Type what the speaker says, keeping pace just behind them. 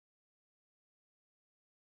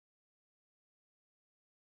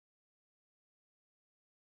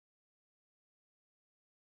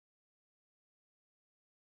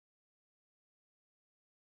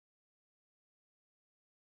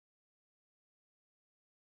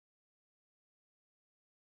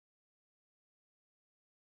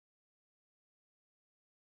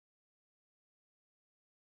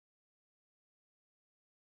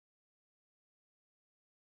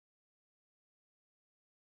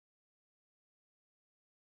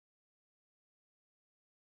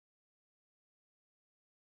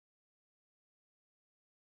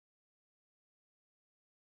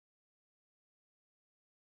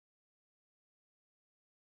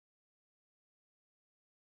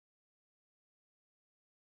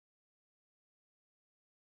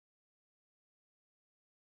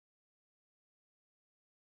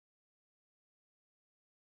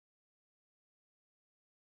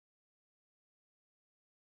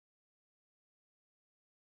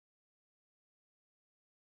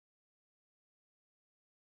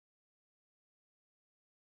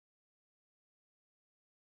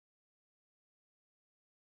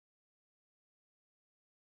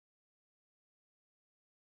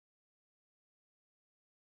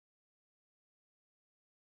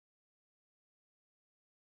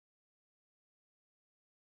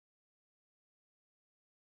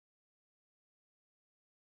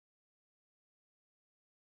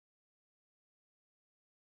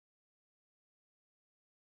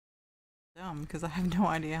Dumb, because I have no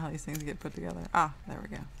idea how these things get put together. Ah, there we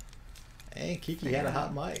go. Hey, Kiki had a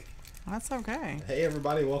hot mic. That's okay. Hey,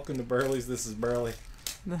 everybody. Welcome to Burley's. This is Burley.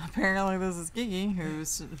 Apparently this is Kiki,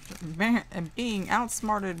 who's being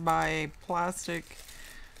outsmarted by a plastic...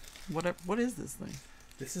 What is this thing?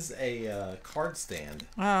 This is a card stand.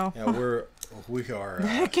 Oh. Yeah, we are.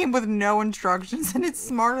 It came with no instructions, and it's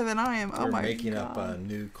smarter than I am. Oh my god. We're making up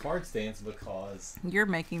new card stands because you're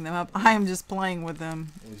making them up. I am just playing with them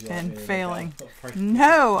and failing.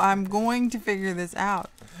 No, I'm going to figure this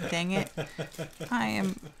out. Dang it! I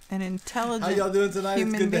am an intelligent. How y'all doing tonight?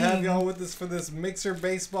 It's good to have y'all with us for this Mixer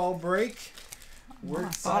baseball break. We're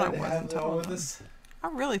excited to have y'all with us. I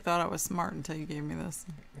really thought I was smart until you gave me this.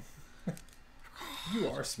 You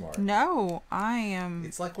are smart. No, I am.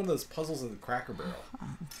 It's like one of those puzzles in the Cracker Barrel.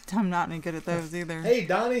 I'm not any good at those either. Hey,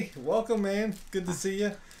 Donnie. Welcome, man. Good to see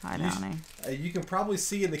you. Hi, Donnie. You can probably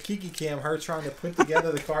see in the Kiki cam her trying to put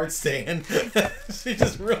together the card stand. She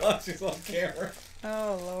just realized she's on camera.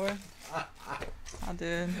 Oh, Lord. I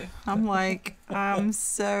did. I'm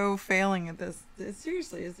so failing at this.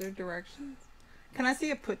 Seriously, is there directions? Can I see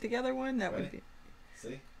a put together one? That would be.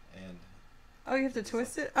 See? And. Oh, you have to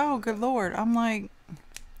twist it? Oh, good Lord. I'm like...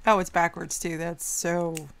 Oh, it's backwards, too. That's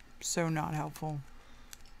so not helpful.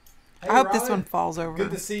 Hey, I hope Rod, this one falls over. Good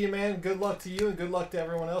to see you, man. Good luck to you and good luck to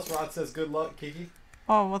everyone else. Rod says good luck, Kiki.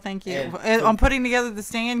 Oh, well, thank you. I'm putting together the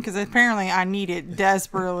stand because apparently I need it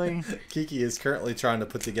desperately. Kiki is currently trying to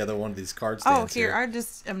put together one of these card stands. Oh, here.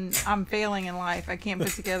 I'm failing in life. I can't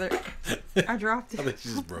put together. I dropped it. I think she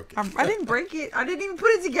just broke it. I didn't break it. I didn't even put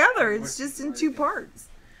it together. It's just in two parts.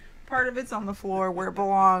 Part of it's on the floor where it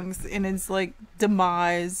belongs, and it's like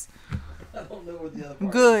demise. I don't know where the other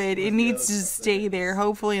part good. It needs to stay there,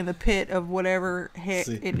 hopefully in the pit of whatever heck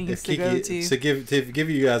it needs to go to. So give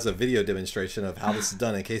you guys a video demonstration of how this is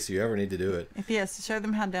done in case you ever need to do it. Yes, to show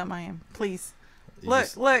them how dumb I am, please.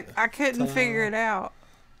 Look, I couldn't figure it out.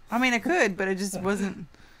 I mean, I could, but it just wasn't.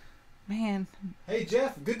 Man. Hey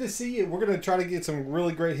Jeff, good to see you. We're gonna try to get some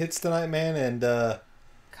really great hits tonight, man, and God.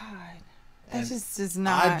 That just is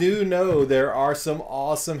not. I do know there are some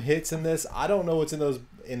awesome hits in this. I don't know what's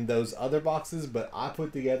in those other boxes, but I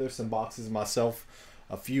put together some boxes myself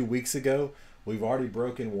a few weeks ago. We've already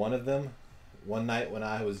broken one of them one night when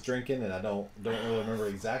I was drinking, and I don't really remember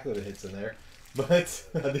exactly the hits in there, but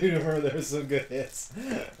I do remember there were some good hits.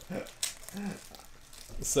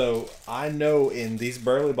 So I know in these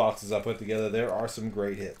Burley boxes I put together there are some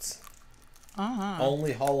great hits.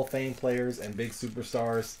 Only Hall of Fame players and big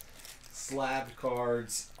superstars. Slabbed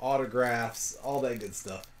cards, autographs, all that good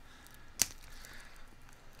stuff.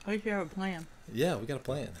 I think you have a plan. Yeah, we got a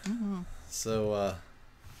plan. So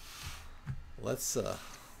let's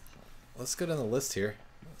go down the list here.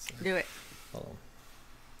 Do it. Hold on.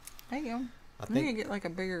 There you go. I think you get like a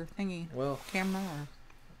bigger thingy. Well, camera. Or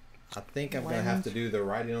I think I'm gonna have to do the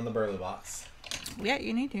writing on the Burley box. Yeah,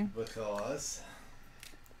 you need to. Because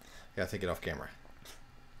I gotta take it off camera.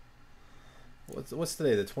 What's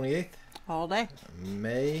today? The 28th? All day.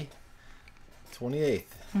 May 28th.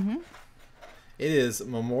 It is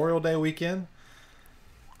Memorial Day weekend.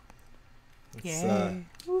 Yay.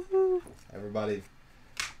 Everybody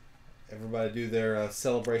do their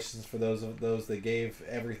celebrations for those that gave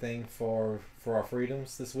everything for our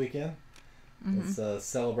freedoms this weekend. Let's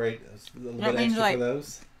celebrate a little bit extra for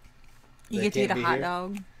those. You get to eat a hot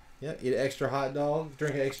dog. Yeah, eat an extra hot dog,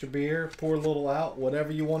 drink an extra beer, pour a little out,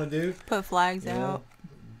 whatever you want to do. Put flags out.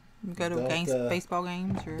 Go to baseball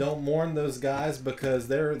games. Or... Don't mourn those guys because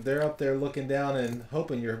they're up there looking down and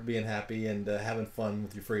hoping you're being happy and having fun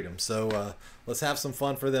with your freedom. So let's have some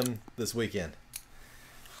fun for them this weekend.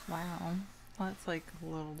 Wow, that's like a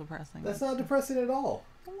little depressing. That's not depressing at all.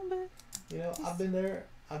 A little bit. You know, I've been there,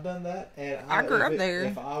 I've done that, and I grew up there.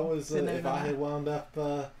 If I had wound up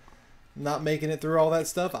not making it through all that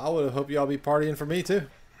stuff, I would have hoped y'all be partying for me too.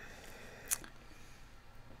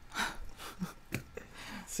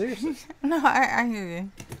 Seriously. No, I hear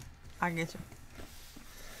you. I get you.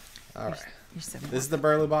 All right. You're so this is the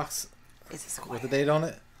Burley box. It's a square. With the date on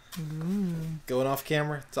it. Going off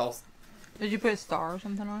camera. It's all. Did you put a star or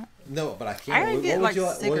something on it? No, but I can't. What would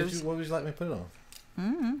you like me to put it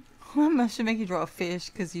on? I should make you draw a fish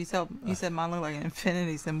because you said mine looked like an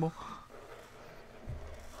infinity symbol.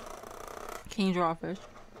 Can you draw a fish?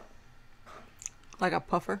 Like a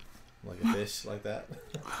puffer? Like a fish, like that.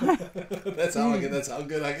 That's how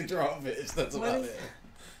good I can draw a fish. That's about it.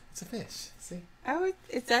 It's a fish. See? Oh,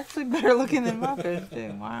 it's actually better looking than my fish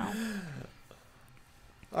too. Wow.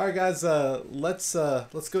 All right, guys. Let's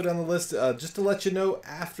go down the list. Just to let you know,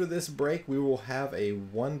 after this break, we will have a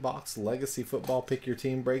one-box Legacy Football Pick Your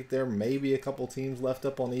Team break. There may be a couple teams left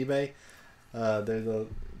up on eBay.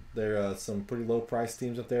 They're some pretty low price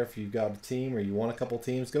teams up there. If you've got a team or you want a couple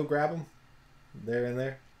teams, go grab them. They're in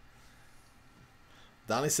there.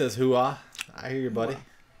 Donnie says, "Hoo-ah." I hear you, buddy.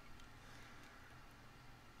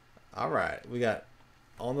 All right, we got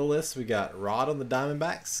on the list. We got Rod on the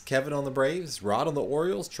Diamondbacks, Kevin on the Braves, Rod on the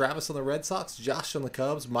Orioles, Travis on the Red Sox, Josh on the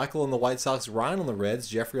Cubs, Michael on the White Sox, Ryan on the Reds,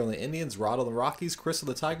 Jeffrey on the Indians, Rod on the Rockies, Chris on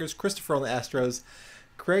the Tigers, Christopher on the Astros,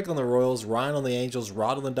 Craig on the Royals, Ryan on the Angels,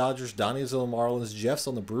 Rod on the Dodgers, Donnie's on the Marlins, Jeff's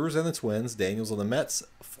on the Brewers and the Twins, Daniel's on the Mets,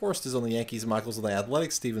 Forrest is on the Yankees, Michael's on the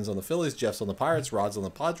Athletics, Steven's on the Phillies, Jeff's on the Pirates, Rod's on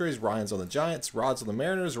the Padres, Ryan's on the Giants, Rod's on the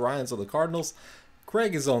Mariners, Ryan's on the Cardinals,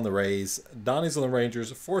 Craig is on the Rays, Donnie's on the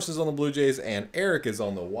Rangers, Forrest is on the Blue Jays, and Eric is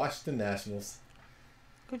on the Washington Nationals.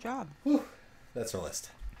 Good job. Whew. That's our list.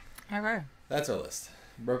 Okay. That's our list.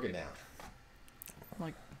 Broke it down.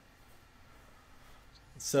 Like.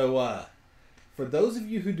 So, for those of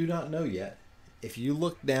you who do not know yet, if you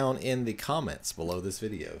look down in the comments below this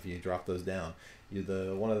video, if you drop those down,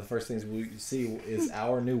 one of the first things we see is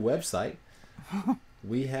our new website.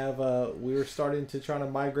 We're starting to try to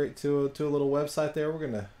migrate to a little website there. We're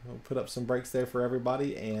gonna put up some breaks there for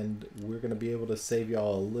everybody, and we're gonna be able to save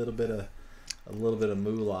y'all a little bit of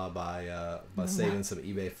moolah by saving some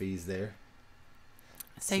eBay fees there.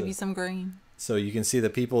 Save you some green. So you can see the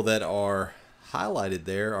people that are highlighted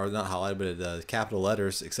there, or not highlighted, but capital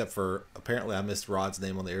letters, except for apparently I missed Rod's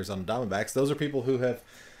name on the Arizona Diamondbacks. Those are people who have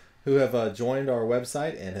joined our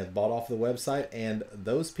website and have bought off the website, and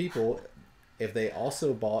those people, if they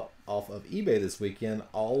also bought off of eBay this weekend,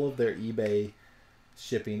 all of their eBay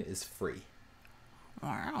shipping is free.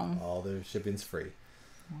 Wow. All their shipping's free.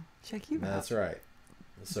 Check you out. That's right.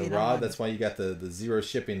 So Rod, that's why you got the zero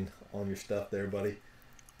shipping on your stuff there, buddy,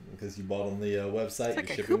 because you bought on the website. It's like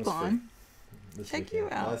your a shipping coupon. Was free. Check you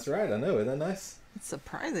out. That's right. I know. Isn't that nice? It's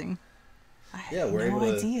surprising. I had we're no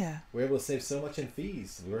able idea. We're able to save so much in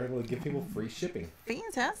fees. We're able to give people free shipping.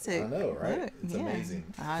 Fantastic. I know, right? Look, It's amazing.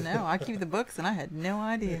 I know. I keep the books, and I had no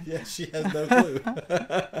idea. Yeah, she has no clue.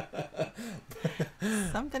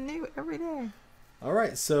 Something new every day. All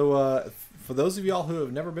right. So for those of y'all who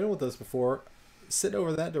have never been with us before, sit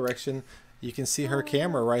over that direction. You can see her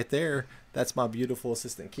camera right there. That's my beautiful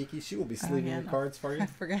assistant, Kiki. She will be sleeving your cards for you. I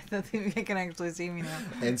forgot that you can actually see me now.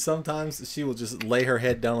 And sometimes she will just lay her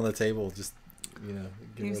head down on the table, just,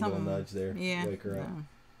 give her a little nudge there. Yeah. Wake her up.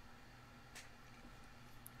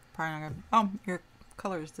 Probably not gonna. Oh, your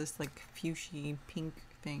color is this like fuchsia pink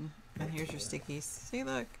thing. And here's your stickies. See,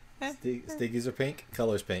 look. Stickies are pink.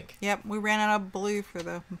 Color's pink. Yep, we ran out of blue for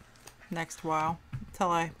the next while until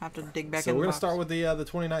I have to dig back in. So we're gonna start with the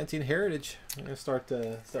 2019 Heritage. We're gonna start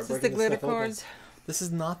breaking the glitter stuff cards. Open. This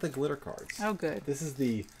is not the glitter cards. Oh, good. This is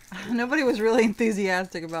the. Nobody was really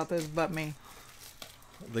enthusiastic about this but me.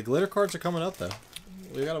 The glitter cards are coming up though.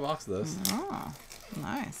 We got a box of those. Oh,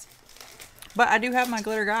 nice. But I do have my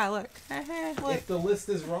glitter guy. Look. Look. If the list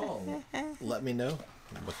is wrong, let me know,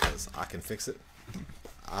 because I can fix it.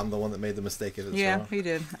 I'm the one that made the mistake if it's wrong. Yeah, he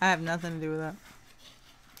did. I have nothing to do with that.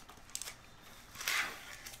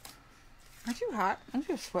 Aren't you hot? Don't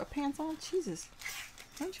you have sweatpants on? Jesus.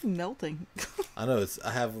 Aren't you melting? I know.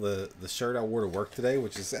 I have the shirt I wore to work today,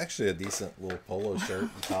 which is actually a decent little polo shirt,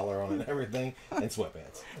 and collar on it and everything, and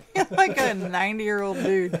sweatpants. You're like a 90-year-old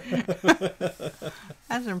dude.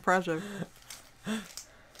 That's impressive.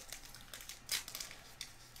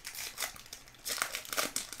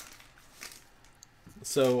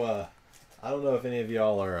 So, I don't know if any of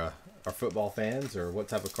y'all are football fans or what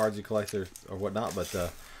type of cards you collect or whatnot,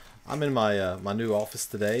 but I'm in my new office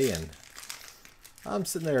today, and I'm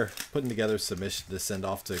sitting there putting together a submission to send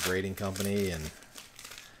off to a grading company, and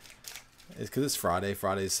it's because it's Friday.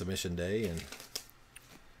 Friday's submission day, and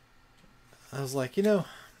I was like, I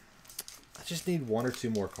just need one or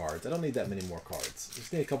two more cards. I don't need that many more cards. I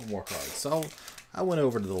just need a couple more cards. So I went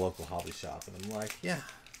over to the local hobby shop, and I'm like, yeah,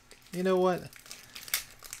 you know what?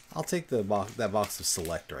 I'll take that box of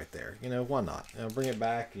Select right there. Why not? Bring it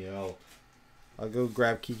back. I'll go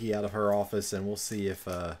grab Kiki out of her office, and we'll see if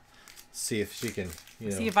she can,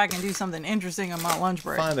 see if I can do something interesting on my lunch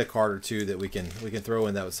break. Find a card or two that we can throw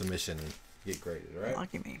in that with submission and get graded, right?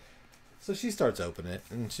 Lucky me. So she starts opening it,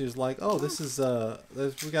 and she's like, "Oh, this is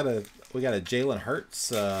we got a Jalen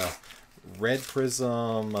Hurts red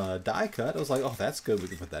prism die cut." I was like, "Oh, that's good. We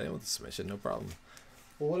can put that in with the submission, no problem."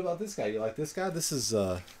 Well, what about this guy? You like this guy? This is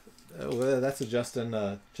that's a Justin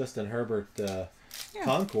Herbert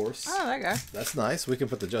Concourse. Oh, that guy. That's nice. We can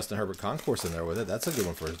put the Justin Herbert Concourse in there with it. That's a good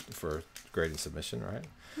one for grading submission, right?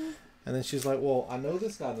 And then she's like, well, I know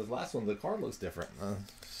this guy, this last one, the card looks different.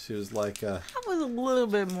 She was like... I was a little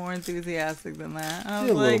bit more enthusiastic than that. I was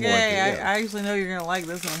a little like, more hey, I enthusiastic. actually know you're going to like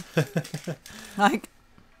this one. Like,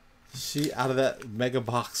 She, out of that mega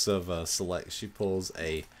box of select, she pulls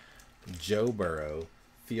a Joe Burrow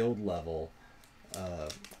field level,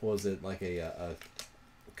 what was it, like a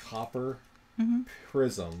copper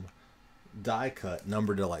prism die cut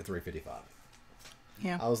numbered to like 355.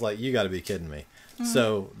 yeah. I was like, you got to be kidding me.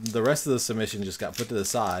 So the rest of the submission just got put to the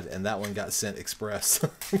side, and that one got sent express.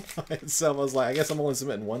 So I was like, I guess I'm only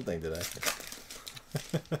submitting one thing today.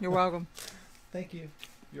 You're welcome. Thank you.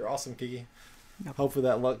 You're awesome, Kiki. Yep. Hopefully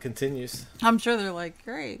that luck continues. I'm sure they're like,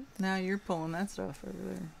 great, now you're pulling that stuff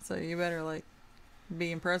over there. So you better, like,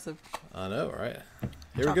 be impressive. I know, right?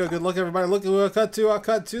 Here we go. Good luck, everybody. Look who I cut to. I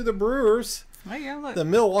cut to the Brewers. There you go, look. The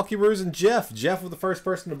Milwaukee Brewers and Jeff. Jeff was the first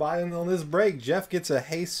person to buy in on this break. Jeff gets a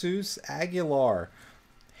Jesus Aguilar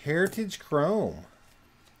Heritage Chrome.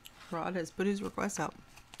 Rod has put his request out.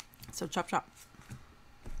 So chop chop.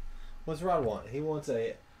 What's Rod want? He wants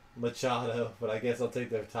a Machado, but I guess I'll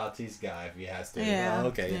take the Tatis guy if he has to. Yeah, Oh,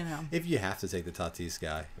 okay. you know. If you have to take the Tatis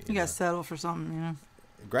guy. You got to settle for something, you know.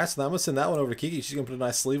 Congrats. I'm going to send that one over to Kiki. She's going to put a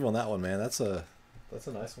nice sleeve on that one, man. That's a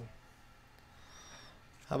nice one.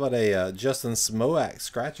 How about a Justin Smoak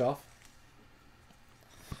scratch off?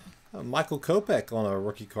 Michael Kopech on a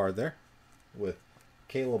rookie card there with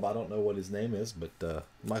Caleb. I don't know what his name is, but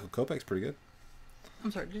Michael Kopech's pretty good.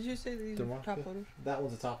 I'm sorry, did you say these were top loaders? That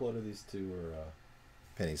one's a top loader. These two are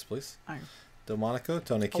pennies, please. All right. Delmonico,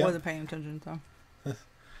 Tony I Kemp, wasn't paying attention, so.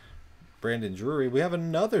 Brandon Drury. We have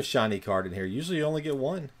another shiny card in here. Usually you only get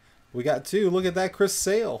one. We got two. Look at that, Chris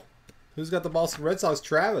Sale. Who's got the Boston Red Sox?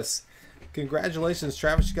 Travis. Congratulations,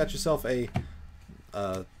 Travis. You got yourself a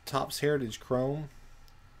Topps Heritage Chrome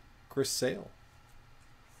Chris Sale.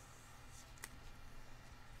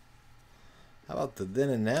 How about the then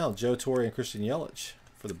and now Joe Torre and Christian Yelich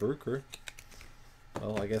for the Brew Crew?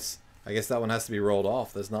 Well, I guess that one has to be rolled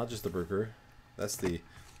off. That's not just the Brew Crew. That's the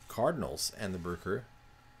Cardinals and the Brew Crew.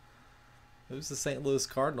 Who's the St. Louis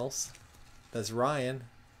Cardinals? That's Ryan.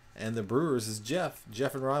 And the Brewers is Jeff.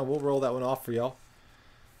 Jeff and Ryan, we'll roll that one off for y'all.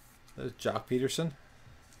 There's Jock Peterson.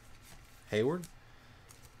 Hayward.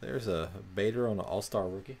 There's a Bader on an all-star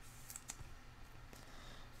rookie.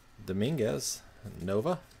 Dominguez.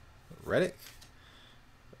 Nova. Reddick.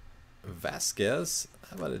 Vasquez.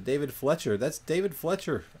 How about a David Fletcher? That's David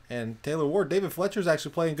Fletcher and Taylor Ward. David Fletcher's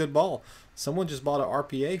actually playing good ball. Someone just bought an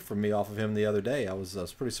RPA from me off of him the other day. I was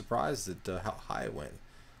pretty surprised at how high it went.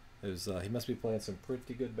 It was he must be playing some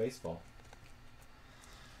pretty good baseball.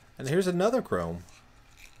 And here's another Chrome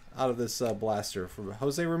out of this blaster from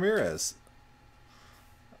Jose Ramirez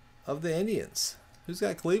of the Indians. Who's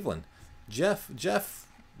got Cleveland?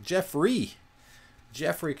 Jeffrey,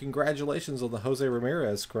 congratulations on the Jose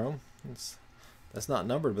Ramirez Chrome. That's not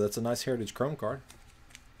numbered, but that's a nice Heritage Chrome card.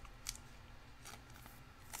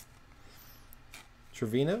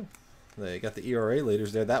 Trevino, they got the ERA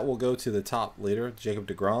leaders there. That will go to the top leader, Jacob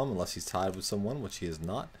deGrom, unless he's tied with someone, which he is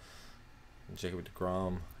not. Jacob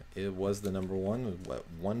deGrom, it was the number one,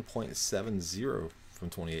 1.70 from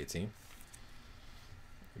 2018.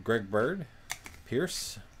 Greg Bird,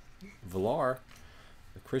 Pierce, Villar,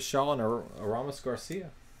 Chris Shaw, and Aramis Garcia.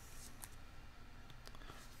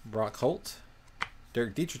 Brock Holt,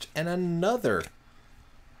 Derek Dietrich, and another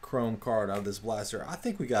Chrome card out of this blaster. I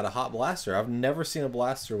think we got a hot blaster. I've never seen a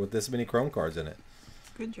blaster with this many Chrome cards in it.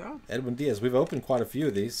 Good job. Edwin Diaz. We've opened quite a few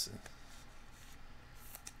of these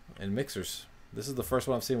in mixers. This is the first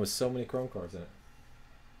one I've seen with so many Chrome cards in it.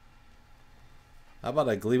 How about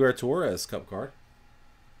a Gleyber Torres Cup card?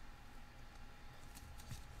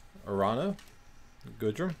 Arano,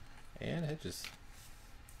 Goodrum, and Hedges.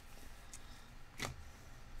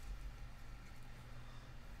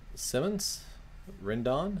 Simmons,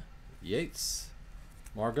 Rendon, Yates,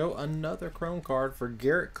 Margot, another Chrome card for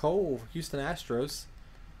Garrett Cole, Houston Astros.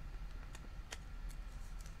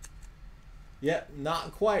 Yeah,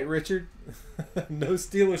 not quite, Richard. No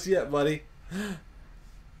Steelers yet, buddy.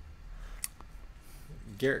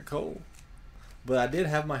 Garrett Cole. But I did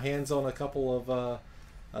have my hands on a couple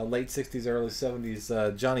of late 60s, early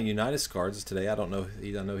 70s Johnny Unitas cards today. I know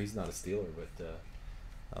he's not a Steeler, but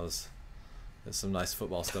there's some nice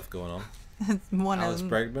football stuff going on. One Alice of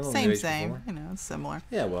Bregman, same. performer. You know, it's similar.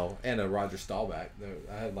 Yeah, well, and a Roger Staubach.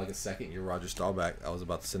 I had like a second-year Roger Staubach. I was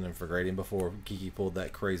about to send him for grading before Kiki pulled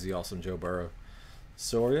that crazy, awesome Joe Burrow.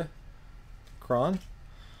 Soria, Cron,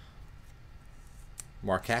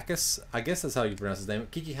 Markakis. I guess that's how you pronounce his name.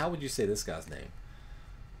 Kiki, how would you say this guy's name?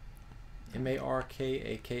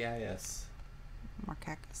 Markakis.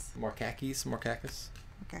 Markakis. Markakis.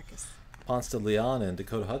 Cactus. Ponce de Leon and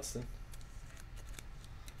Dakota Hudson.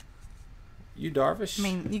 You Darvish. I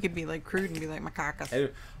mean, you could be like crude and be like Macacus. Hey,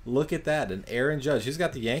 look at that. An Aaron Judge. Who's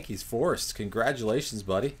got the Yankees? Forrest. Congratulations,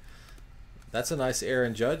 buddy. That's a nice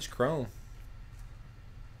Aaron Judge chrome.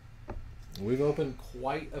 We've opened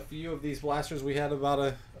quite a few of these blasters. We had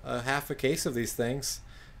about a half a case of these things.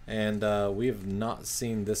 And we have not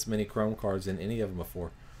seen this many chrome cards in any of them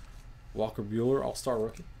before. Walker Buehler, All-Star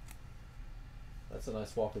Rookie. That's a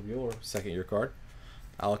nice Walker Buehler second-year card.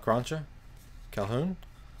 Alacrancha, Calhoun,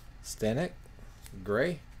 Stanek,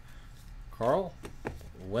 Gray, Carl,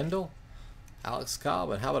 Wendell, Alex Cobb,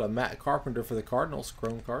 and how about a Matt Carpenter for the Cardinals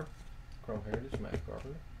chrome card? Chrome Heritage, Matt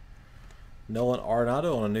Carpenter. Nolan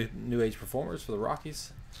Arenado on a new age performers for the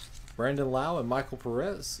Rockies. Brandon Lau and Michael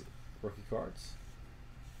Perez rookie cards.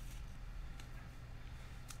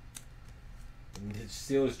 The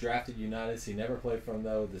Steelers drafted Unitas. He never played for them,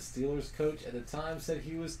 though. The Steelers coach at the time said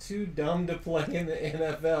he was too dumb to play in the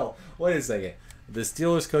NFL. Wait a second. The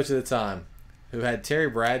Steelers coach at the time, who had Terry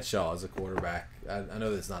Bradshaw as a quarterback, I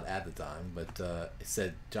know that's not at the time, but it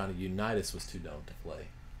said Johnny Unitas was too dumb to play.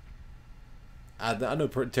 I know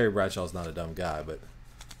Terry Bradshaw's not a dumb guy, but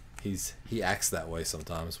he acts that way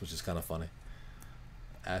sometimes, which is kind of funny.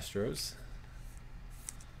 Astros.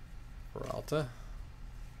 Peralta.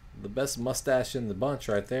 The best mustache in the bunch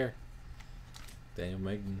right there. Daniel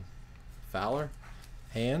Megden Fowler.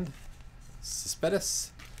 Hand.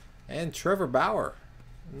 Cespedes. And Trevor Bauer.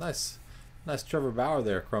 Nice Trevor Bauer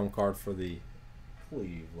there. Chrome card for the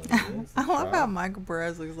Cleveland. I love how Michael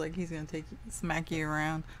Perez looks like he's going to smack you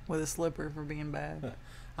around with a slipper for being bad.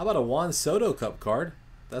 How about a Juan Soto Cup card?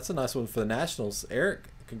 That's a nice one for the Nationals. Eric,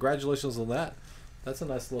 congratulations on that. That's a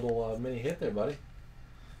nice little mini hit there, buddy.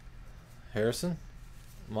 Harrison.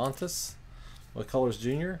 Montes, McCullers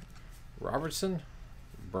Jr., Robertson,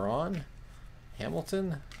 Braun,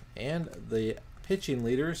 Hamilton, and the pitching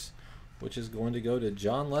leaders, which is going to go to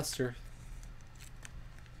John Lester.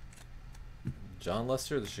 John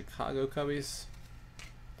Lester, the Chicago Cubbies.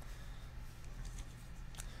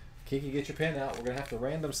 Kiki, get your pen out. We're going to have to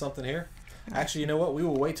random something here. Actually, you know what? We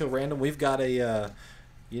will wait till random. We've got a,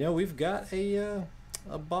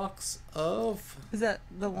 a box of... Is that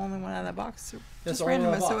the only one out of that box? That's just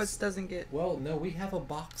random so it doesn't get... Well, no, we have a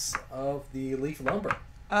box of the leaf lumber.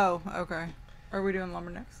 Oh, okay. Are we doing lumber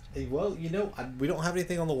next? Well, we don't have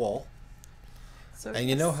anything on the wall. So and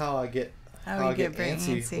you know how I get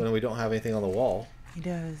antsy when we don't have anything on the wall. He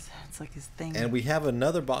does. It's like his thing. And we have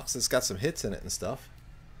another box that's got some hits in it and stuff.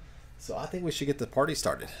 So I think we should get the party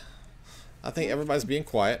started. I think everybody's being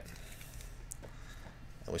quiet.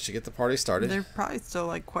 We should get the party started. They're probably still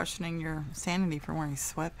like questioning your sanity for wearing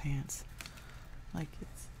sweatpants. Like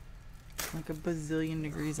it's like a bazillion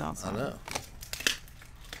degrees outside. I know.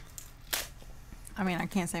 I mean, I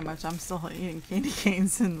can't say much. I'm still eating candy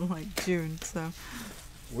canes in like June, so.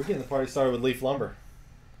 We're getting the party started with leaf lumber.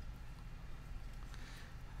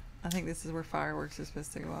 I think this is where fireworks are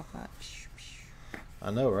supposed to go off at.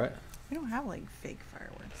 I know, right? We don't have like fake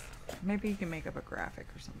fireworks. Maybe you can make up a graphic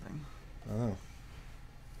or something. Oh.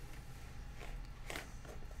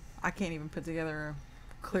 I can't even put together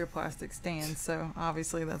a clear plastic stand, so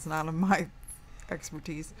obviously that's not of my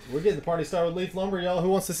expertise. We're getting the party started with leaf lumber, y'all. Who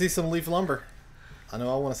wants to see some leaf lumber? I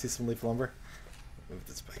know I want to see some leaf lumber. Move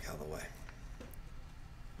this back out of the way.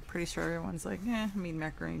 Pretty sure everyone's like, I'm eating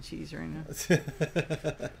macaroni and cheese right now.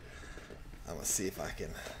 I'm going to see if I can...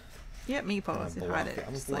 Yep, meatballs. Hide it.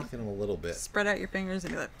 I'm blocking them a little bit. Spread out your fingers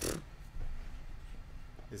and be like... Pfft.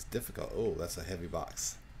 It's difficult. Oh, that's a heavy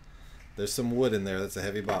box. There's some wood in there. That's a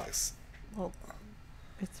heavy box. Well,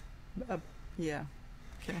 it's... yeah.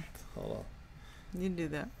 Okay. Hold on. You do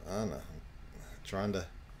that. I know. I'm trying to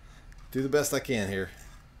do the best I can here.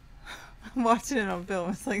 I'm watching it on film.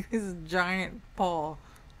 It's like this giant paw.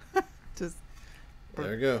 Just...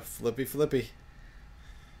 There you go. Flippy, flippy.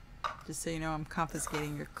 Just so you know, I'm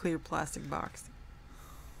confiscating your clear plastic box.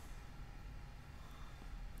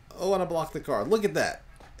 Oh, and I blocked the card. Look at that.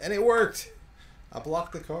 And it worked. I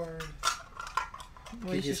blocked the card.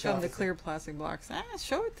 Well, you should show them the clear plastic box.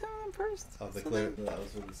 Show it to them first. Oh, the clear. That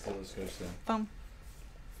was what the Steelers coach said. Foam.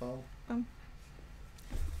 Foam. Foam.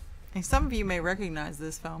 And some of you may recognize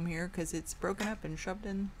this foam here because it's broken up and shoved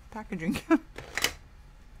in packaging.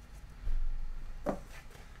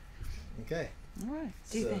 Okay. All right.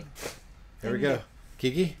 Do you think? Here we go.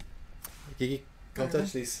 Kiki, don't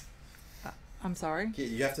touch these. I'm sorry.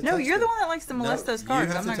 You have to. No, touch you're them. the one that likes to molest those cards.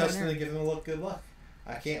 You have I'm to not touch going them there. and give them a good luck.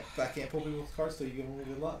 I can't pull people's cards till you give them a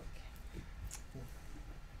good luck.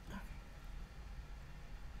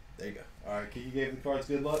 There you go. All right, Kiki gave the cards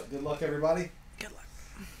good luck. Good luck, everybody. Good luck.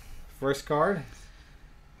 First card.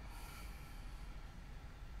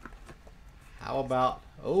 How about,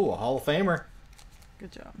 oh, a Hall of Famer.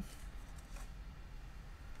 Good job.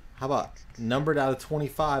 How about numbered out of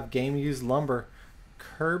 25, game used lumber,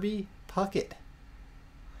 Kirby Puckett.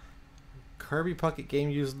 Kirby Puckett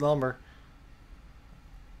game used lumber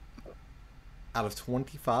out of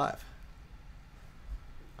 25.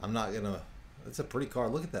 I'm not gonna. It's a pretty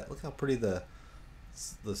card. Look at that. Look how pretty the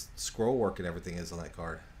scroll work and everything is on that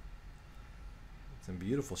card. It's in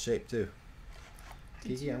beautiful shape too.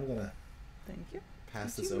 Kiki, I'm gonna Thank you.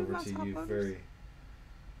 pass Did this you move over my to top you voters? very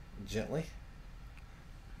gently.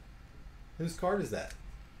 Whose card is that?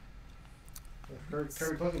 Kirby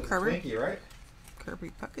Puckett was Kirby. Twinkie, right?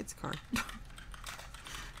 Kirby Puckett's card.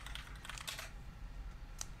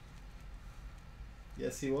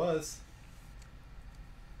 Yes, he was.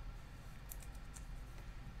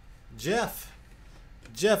 Jeff.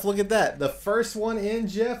 Jeff, look at that. The first one in,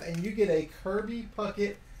 Jeff, and you get a Kirby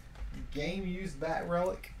Puckett game used bat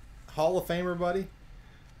relic. Hall of Famer, buddy.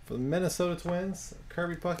 For the Minnesota Twins.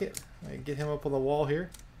 Kirby Puckett. I can get him up on the wall here.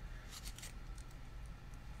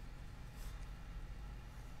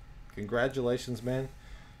 Congratulations, man.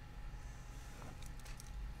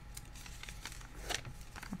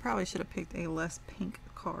 I probably should have picked a less pink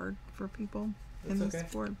card for people in That's this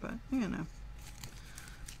okay. board, but you know.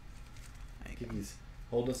 Kiki's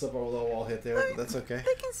holding us up over the wall hit there, but that's okay.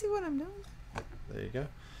 They can see what I'm doing. There you go.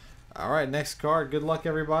 All right, next card. Good luck,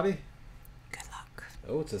 everybody. Good luck.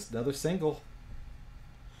 Oh, it's another single.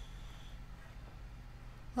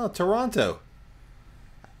 Oh, Toronto.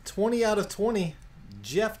 20 out of 20.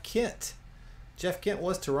 Jeff Kent. Jeff Kent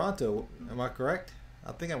was Toronto. Am I correct?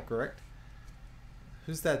 I think I'm correct.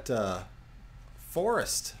 Who's that?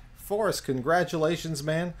 Forrest. Forrest, congratulations,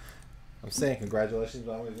 man. I'm saying congratulations,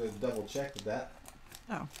 but I'm going to double check with that.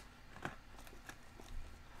 Oh.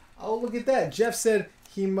 Oh, look at that. Jeff said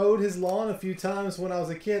he mowed his lawn a few times when I was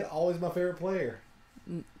a kid. Always my favorite player.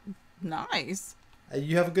 Nice.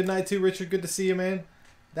 You have a good night too, Richard. Good to see you, man.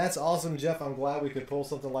 That's awesome, Jeff. I'm glad we could pull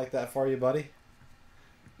something like that for you, buddy.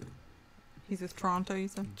 He's with Toronto, you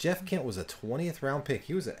said? Jeff Kent was a 20th round pick.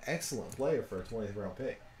 He was an excellent player for a 20th round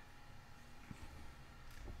pick.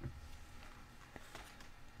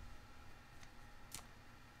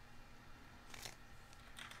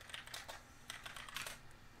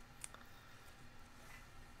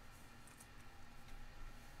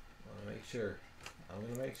 I want to make sure. I'm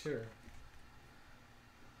going to make sure.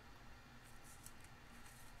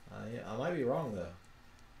 Yeah, I might be wrong, though.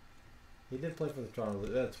 He did play for the Toronto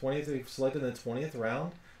 20th. He was selected in the 20th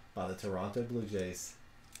round by the Toronto Blue Jays.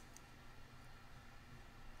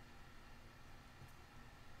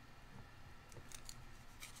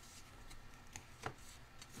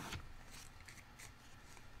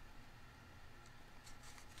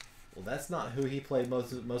 Well, that's not who he played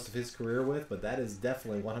most of his career with, but that is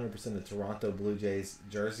definitely 100% the Toronto Blue Jays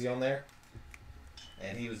jersey on there.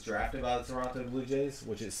 And he was drafted by the Toronto Blue Jays,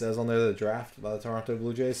 which it says on there, the draft by the Toronto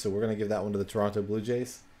Blue Jays. So we're going to give that one to the Toronto Blue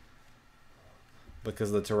Jays because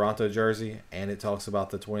of the Toronto jersey. And it talks about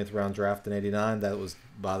the 20th round draft in '89. That was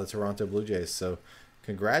by the Toronto Blue Jays. So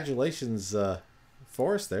congratulations,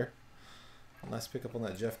 Forrest, there. Nice pickup on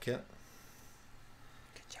that, Jeff Kent.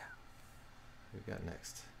 Good job. Who we got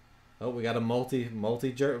next? Oh, we got a multi bat. We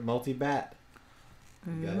got a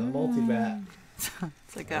multi bat.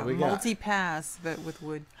 It's like a multi-pass, but with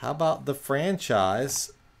wood. How about the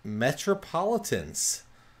franchise Metropolitans?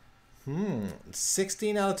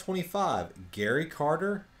 16 out of 25. Gary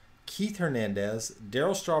Carter, Keith Hernandez,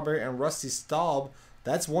 Darryl Strawberry, and Rusty Staub.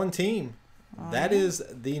 That's one team. That is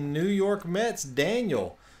the New York Mets.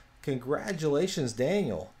 Daniel, congratulations,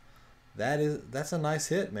 Daniel. That's a nice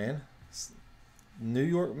hit, man. New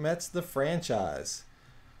York Mets, the franchise.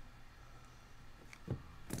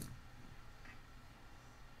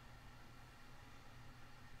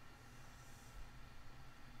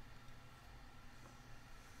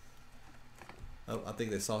 Oh, I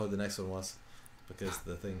think they saw who the next one was because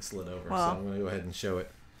the thing slid over. So I'm going to go ahead and show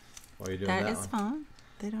it while you're doing that one. That is fine.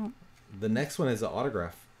 They don't. The next one is an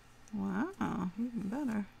autograph. Wow, even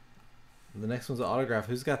better. The next one's an autograph.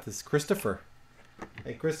 Who's got this? Christopher.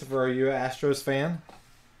 Hey, Christopher, are you an Astros fan?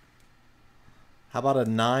 How about a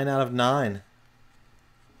 9 out of 9?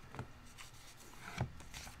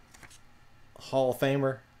 Hall of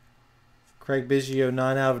Famer. Craig Biggio,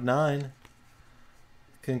 9 out of 9.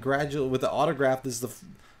 Congratulations with the autograph. This is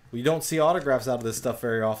we don't see autographs out of this stuff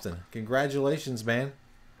very often. Congratulations, man.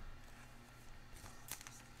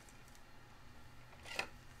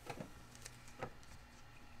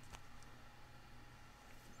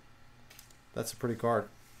 That's a pretty card.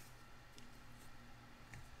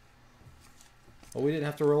 Well, we didn't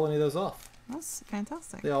have to roll any of those off. That's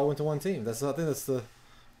fantastic. They all went to one team. I think that's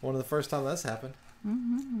one of the first time that's happened.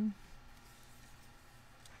 Mm-hmm.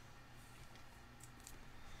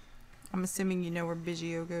 I'm assuming you know where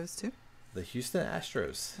Biggio goes to. The Houston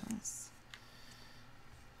Astros. Yes.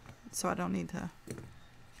 So I don't need to.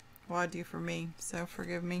 Well, I do for me, so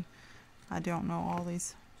forgive me. I don't know all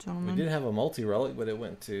these gentlemen. We did have a multi-relic, but it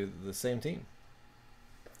went to the same team.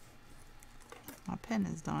 My pen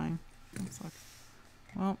is dying. Looks like.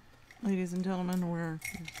 Well, ladies and gentlemen, we're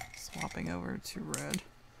swapping over to red.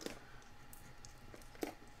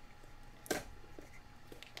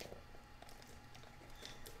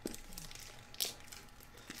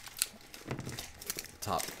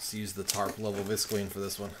 Let's use the tarp level visqueen for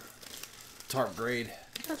this one. Tarp grade.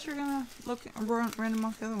 I thought you were gonna look random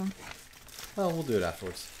off the other one. Oh, we'll do it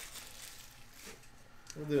afterwards.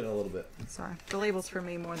 We'll do it in a little bit. Sorry, the label's for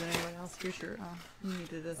me more than anyone else. Here's your. You need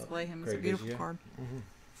to display him. It's a beautiful card.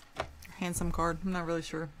 Mm-hmm. Handsome card. I'm not really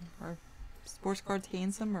sure. Are sports cards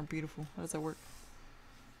handsome or beautiful? How does that work?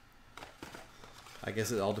 I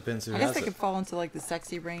guess it all depends who I has guess they it. could fall into like the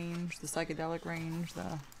sexy range, the psychedelic range,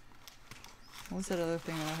 the. What's that other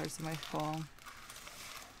thing that I heard somebody fall?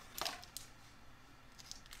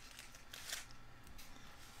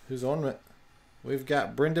 Who's ornament? We've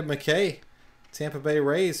got Brendan McKay, Tampa Bay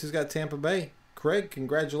Rays. Who's got Tampa Bay? Craig,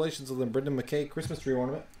 congratulations on the Brendan McKay Christmas tree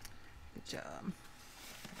ornament. Good job.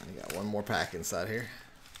 I got one more pack inside here.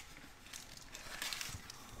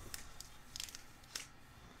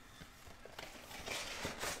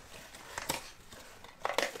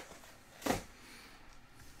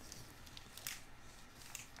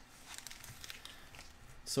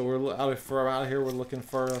 So we're out of here. We're looking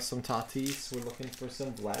for some Tatis. We're looking for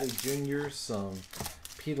some Vladdy Juniors, some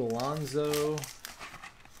Pete Alonso.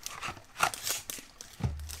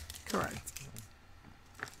 Correct.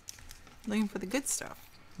 Looking for the good stuff,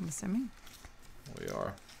 I'm assuming. We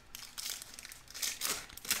are.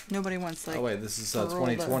 Nobody wants like. Oh wait, this is a roll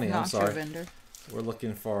 2020. of I'm nacho sorry. vendor. We're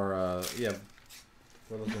looking for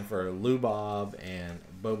we're looking for Lou Bob and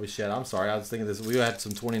Bo Bichette. I'm sorry, I was thinking this. We had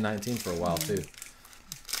some 2019 for a while too.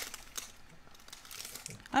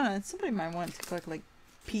 I don't know. Somebody might want to collect like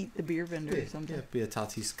Pete the beer vendor or something. Yeah, be a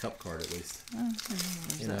Tatis Cup card at least.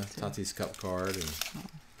 There's You know, that too. Tatis Cup card and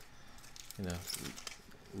you know,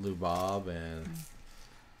 Lou Bob and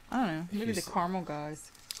I don't know. Maybe the Houston. caramel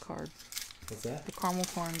guys card. what's that? The caramel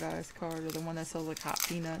corn guys card, or the one that sells like hot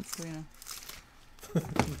peanuts. You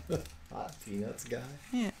know. Hot Peanuts guy.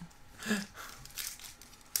 Yeah.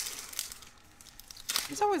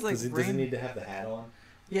 It's always like Does he need to have the hat on?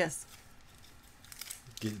 Yes.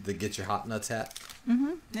 Get your hot nuts hat.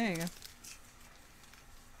 Mm-hmm. There you go.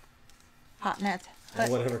 Hot net.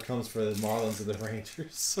 And whatever comes for the Marlins and the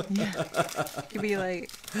Rangers. Yeah. Could be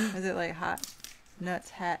like, is it like hot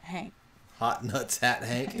nuts hat Hank? Hot Nuts Hat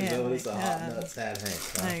Hank. Is Yeah, that what it's like, a Hot Nuts Hat Hank?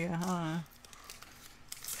 Huh? There you go. I don't know.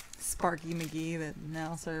 Sparky McGee that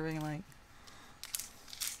now serving like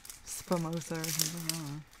Spamosa or something. I don't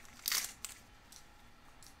know.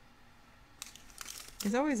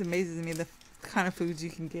 It always amazes me the kind of foods you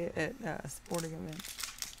can get at sporting events.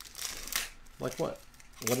 Like what?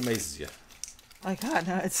 What amazes you? Like hot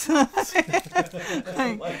nuts. Like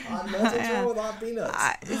hot nuts? What's wrong with hot peanuts?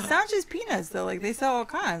 It's not just peanuts though. Like they sell all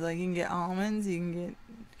kinds. Like you can get almonds, you can get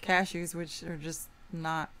cashews, which are just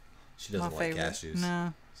not She doesn't my like favorite. cashews.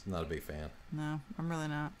 No, She's not a big fan. no, I'm really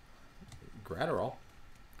not. Gratterall.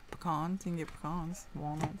 Pecans, you can get pecans,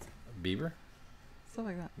 walnuts, Bieber. stuff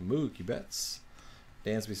like that. Mookie Betts.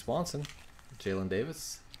 Dansby Swanson. Jalen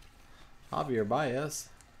Davis. Javier Baez.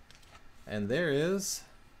 And there is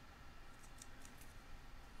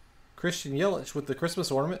Christian Yelich with the Christmas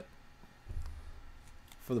ornament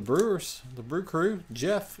for the Brewers, the Brew Crew.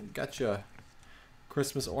 Jeff, got you a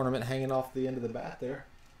Christmas ornament hanging off the end of the bat there.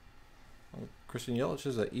 Christian Yelich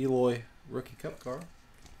is a Eloy rookie cup card.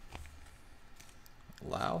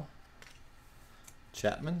 Lau,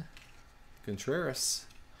 Chapman, Contreras,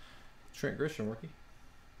 Trent Grisham rookie.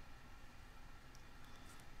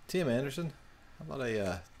 Tim Anderson. How about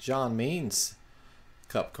a John Means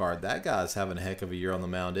cup card? That guy's having a heck of a year on the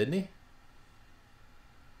mound, isn't he?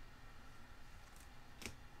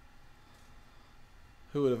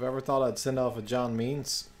 Who would have ever thought I'd send off a John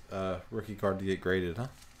Means rookie card to get graded, huh?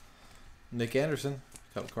 Nick Anderson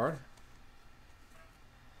cup card.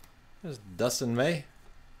 There's Dustin May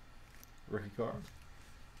rookie card.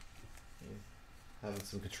 Having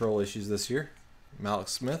some control issues this year. Malik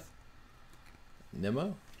Smith.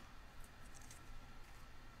 Nemo.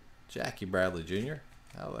 Jackie Bradley Jr.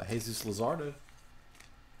 How about Jesus Luzardo?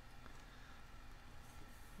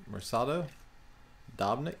 Mercado.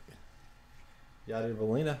 Dobnik. Yadier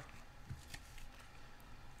Molina.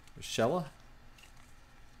 Shella.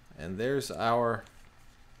 And there's our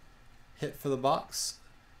hit for the box.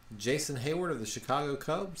 Jason Hayward of the Chicago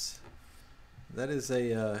Cubs. That is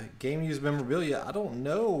a game used memorabilia. I don't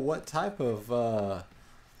know what type of I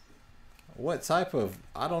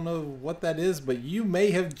don't know what that is, but you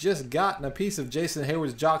may have just gotten a piece of Jason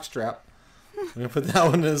Hayward's jockstrap. I'm gonna put that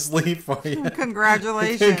one in the sleeve for you.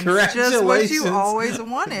 Congratulations. Just what you always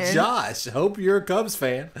wanted. Josh, hope you're a Cubs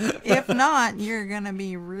fan. If not, you're gonna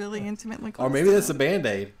be really intimately close. Or maybe that's a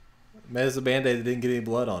Band-Aid. Maybe it's a Band-Aid that didn't get any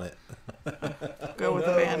blood on it. Go with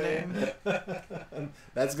the Band-Aid.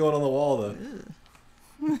 That's going on the wall, though.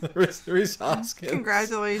 Reese Hoskins.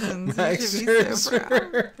 Congratulations. Max You should be so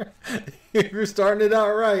proud. You're starting it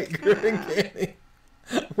out right. Greg Canny.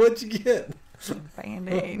 What'd you get?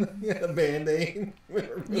 Band-Aid. Yeah, Band-Aid.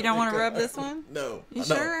 You don't want to rub this one? No. You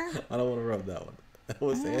sure? I don't want to rub that one. That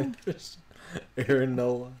was Anders. Aaron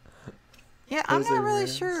Nola. Yeah, I'm not really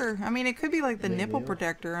sure. I mean, it could be like the nipple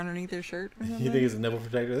protector underneath their shirt or something. You think it's a nipple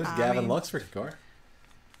protector? There's Gavin Lux rookie card.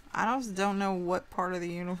 I just don't know what part of the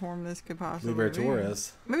uniform this could possibly Luber be.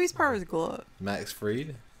 Torres. Maybe it's part of his glove. Max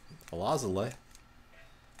Fried. Alazale.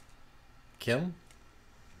 Kim.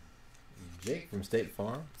 Jake from State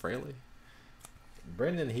Farm. Fraley.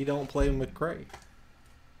 Brendan, he don't play McCray.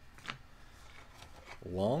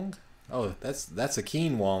 Wong. Oh, that's a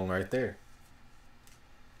Keen Wong right there.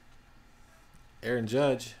 Aaron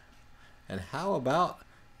Judge. And how about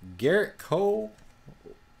Garrett Cole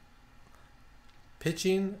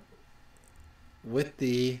pitching with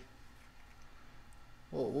the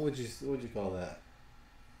what would you call that?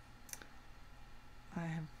 I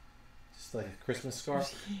have just like a Christmas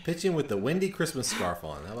scarf. Pitching with the windy Christmas scarf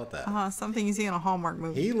on. How about that? Something you see in a Hallmark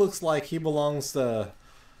movie. He looks like he belongs in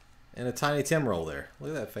a Tiny Tim role there. Look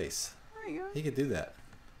at that face. There you go. He could do that.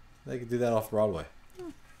 They could do that off Broadway.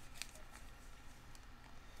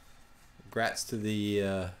 Grats to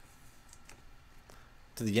the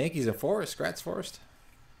Yankees and Forrest. Grats, Forrest.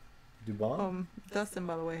 Dubon. Dustin,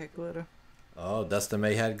 by the way, had glitter. Oh, Dustin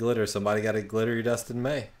May had glitter. Somebody got a glittery Dustin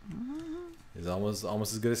May. Mm-hmm. He's almost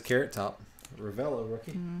as good as Carrot Top. Ravello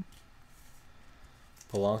rookie. Mm-hmm.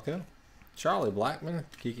 Polanco. Charlie Blackmon,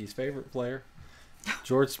 Kiki's favorite player.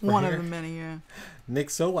 George Springer. One of the many, yeah. Nick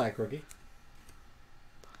Solak rookie.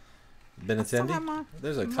 Benintendi.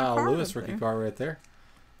 There's a Kyle Lewis rookie card right there.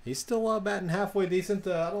 He's still batting halfway decent.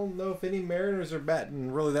 I don't know if any Mariners are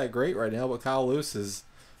batting really that great right now, but Kyle Lewis is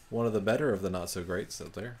one of the better of the not-so-greats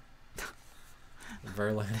out there.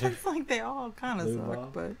 Verlander. It's like they all kind of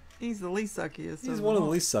suck, but he's the least suckiest. He's one of the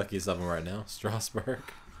least suckiest of them right now. Strasburg.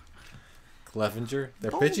 Clevenger.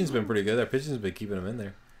 Their pitching's been pretty good. Their pitching's been keeping them in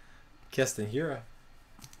there. Keston Hiura.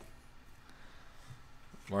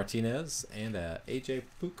 Martinez and AJ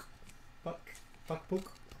Puck. Puck.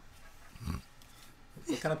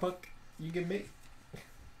 What kind of puck you give me?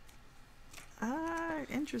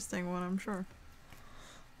 Interesting one, I'm sure.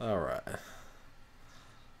 All right.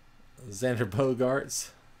 Xander Bogaerts.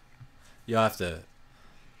 You'll have to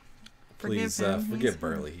please forgive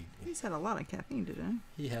Burley. He's had a lot of caffeine today.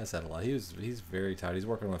 He has had a lot. He's very tired. He's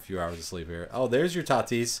working on a few hours of sleep here. Oh, there's your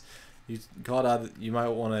Tatis. You called out. You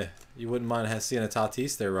wouldn't mind seeing a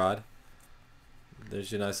Tatis there, Rod.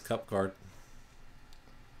 There's your nice cup card.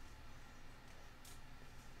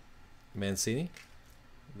 Mancini.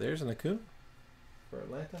 There's an Acuna for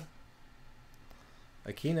Atlanta.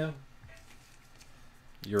 Aquino.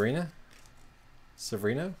 Urena.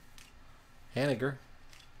 Severino. Haniger.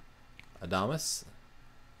 Adames.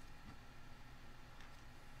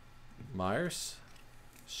 Myers.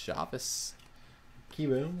 Chavez.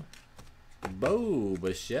 Keyboom. Bo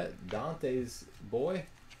Bichette. Dante's boy.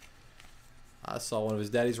 I saw one of his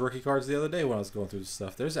daddy's rookie cards the other day when I was going through the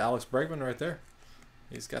stuff. There's Alex Bregman right there.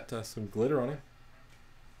 He's got some glitter on him.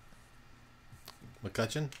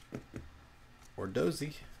 McCutcheon.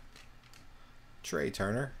 Ordozzi. Trey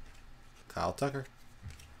Turner. Kyle Tucker.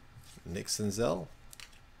 Nick Senzel.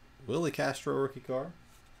 Willie Castro rookie card.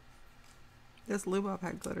 This Lubov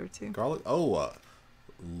had glitter too. Garlic. Oh,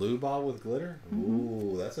 Lubov with glitter.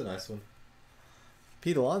 Ooh, that's a nice one.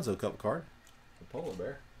 Pete Alonso cup card. The polar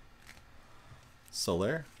bear.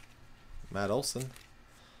 Soler. Matt Olson.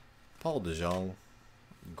 Paul DeJong.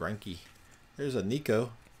 Greinke. There's a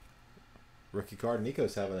Nico rookie card.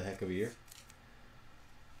 Nico's having a heck of a year.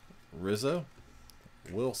 Rizzo.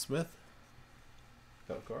 Will Smith.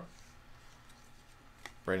 Cup card.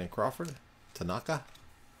 Brandon Crawford. Tanaka.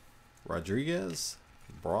 Rodriguez.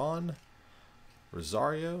 Braun.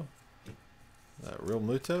 Rosario. Real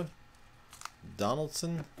Muto.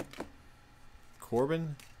 Donaldson.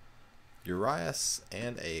 Corbin. Urias.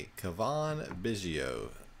 And a Cavan Biggio.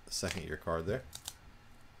 Second year card there.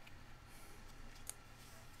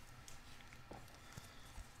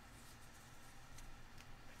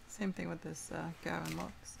 Same thing with this Gavin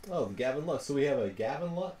Lux. Oh, the Gavin Lux. So we have a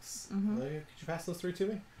Gavin Lux. Mm-hmm. Could you pass those three to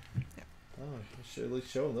me? Yeah. Oh, I should at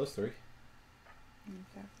least show them those three.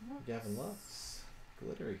 Gavin Lux. Gavin Lux.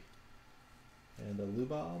 Glittery. And a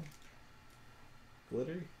Lubob.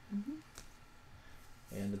 Glittery. Mm-hmm.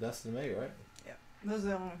 And the Dustin May, right? Yeah. Those are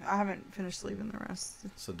the only, I haven't finished leaving the rest.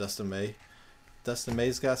 So Dustin May. Dustin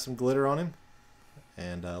May's got some glitter on him.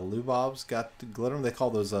 And Lubob's got the glitter. They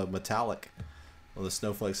call those metallic. Well, the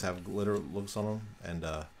snowflakes have glitter looks on them. And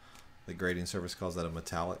the grading service calls that a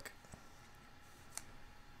metallic.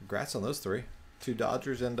 Congrats on those three. 2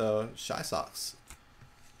 Dodgers and Shy Sox.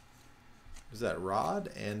 Is that Rod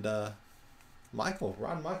and Michael?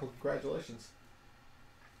 Rod and Michael, congratulations.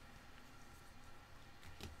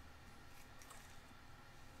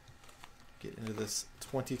 Get into this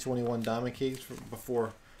 2021 Diamond Kings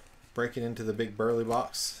before breaking into the big Burley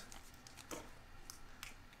box.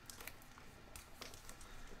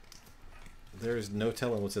 There's no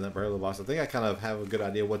telling what's in that Burley box. I think I kind of have a good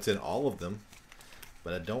idea what's in all of them,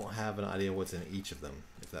 but I don't have an idea what's in each of them,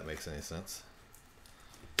 if that makes any sense.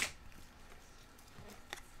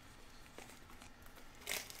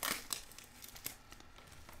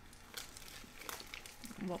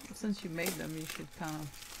 Well, since you made them, you should kind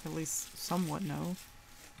of at least somewhat know.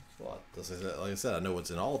 Well, like I said, I know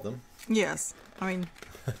what's in all of them. Yes. I mean,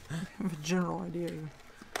 I have a general idea.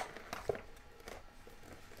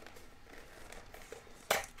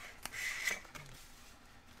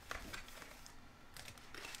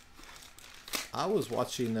 I was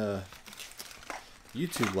watching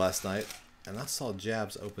YouTube last night, and I saw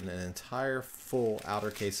Jabs open an entire full outer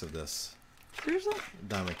case of this. Seriously?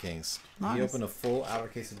 Diamond Kings. Nice. He opened a full outer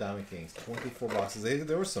case of Diamond Kings. 24 boxes.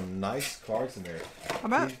 There were some nice cards in there. I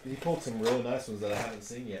bet. He pulled some really nice ones that I haven't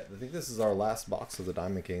seen yet. I think this is our last box of the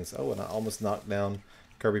Diamond Kings. Oh, and I almost knocked down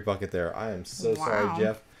Kirby Puckett there. I am so sorry,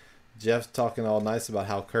 Jeff. Jeff's talking all nice about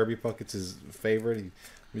how Kirby Puckett's his favorite. He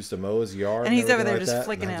used to mow his yard. And he's over there like just that,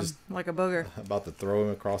 flicking him like a booger. About to throw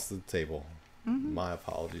him across the table. Mm-hmm. My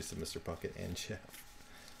apologies to Mr. Puckett and Jeff.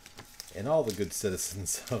 And all the good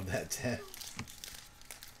citizens of that town.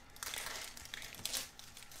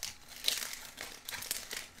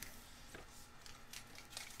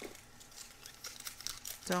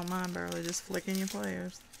 Don't mind Burley, just flicking your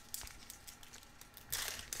players.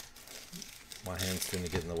 My hands tend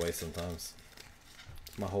to get in the way sometimes.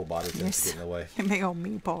 My whole body tends to get in the way. You make old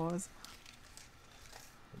me pause.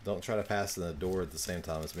 Don't try to pass in the door at the same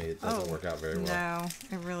time as me. It doesn't work out very well. No,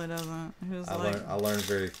 it really doesn't. It was I learned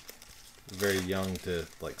very, very young to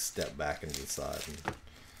like step back and to the side and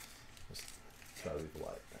just try to be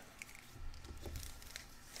polite.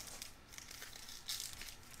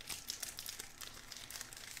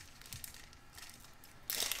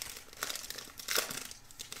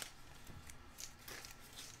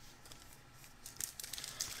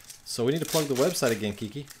 So we need to plug the website again,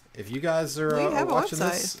 Kiki. If you guys are watching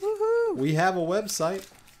this, we have a website.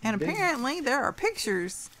 And apparently there are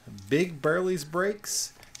pictures. Big Burley's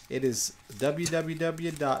Breaks. It is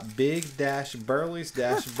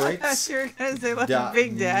www.big-burleys-breaks. You're going to say like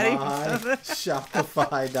Big Daddy.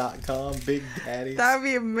 Shopify.com. Big Daddy. That would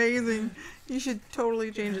be amazing. You should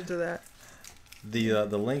totally change it to that. The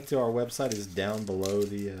link to our website is down below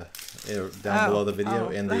the below the video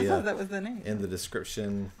in the I thought that was the name. in the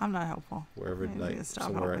description. I'm not helpful. Wherever, like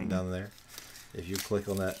somewhere down there. If you click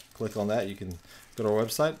on that, you can go to our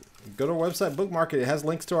website. Go to our website, bookmark it. It has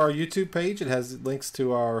links to our YouTube page. It has links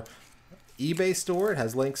to our eBay store. It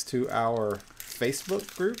has links to our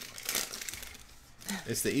Facebook group.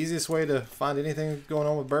 It's the easiest way to find anything going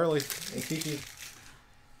on with Burley and Kiki.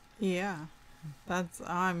 Yeah.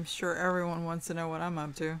 I'm sure everyone wants to know what I'm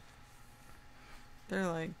up to. They're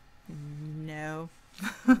like, no.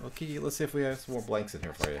 Well, Kiki, let's see if we have some more blanks in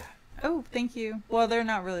here for you. Oh, thank you. Well, they're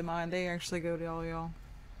not really mine. They actually go to all y'all.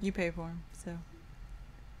 You pay for them, so.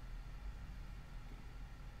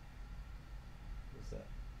 What's that?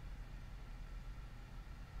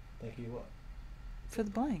 Thank you what? For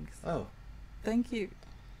the blanks. Oh. Thank you.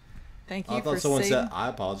 Thank you I thought for someone saving... said, I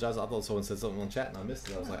apologize. I thought someone said something on chat and I missed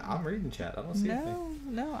it. I was like, I'm reading chat. I don't see anything.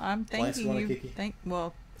 No, I'm thanking Blanks, you. Kiki?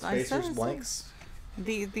 Well, Spacers, blanks.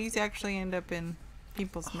 These actually end up in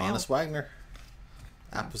people's mail. Hannes Wagner.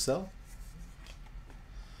 Applecell.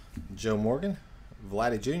 Joe Morgan.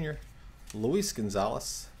 Vladdy Jr. Luis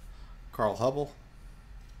Gonzalez. Carl Hubble.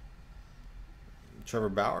 Trevor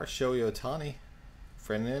Bauer. Shohei Ohtani.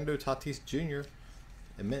 Fernando Tatis Jr.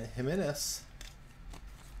 Jimenez.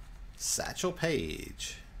 Satchel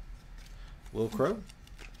Paige. Will Crow.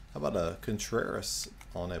 How about a Contreras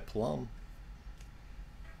on a plum?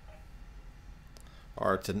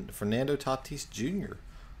 Or Fernando Tatis Jr.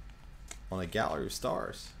 on a gallery of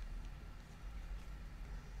stars.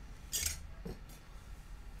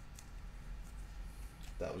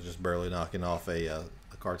 That was just barely knocking off a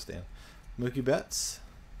card stand. Mookie Betts,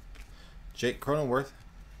 Jake Cronenworth,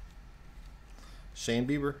 Shane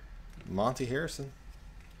Bieber, Monty Harrison,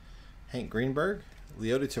 Hank Greenberg,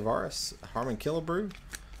 Leody Tavares, Harmon Killebrew.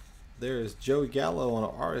 There is Joey Gallo on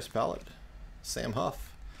an artist palette. Sam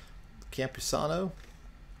Huff, Campusano,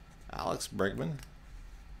 Alex Bregman,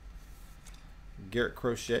 Garrett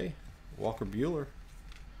Crochet, Walker Buehler,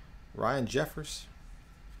 Ryan Jeffers.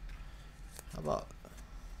 How about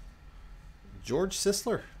George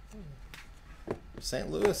Sisler,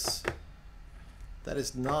 St. Louis? That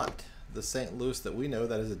is not the St. Louis that we know.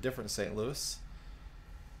 That is a different St. Louis.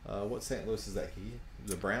 What St. Louis is that?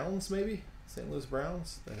 The Browns, maybe? St. Louis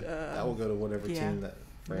Browns? That will go to whatever team that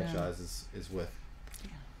franchise is with.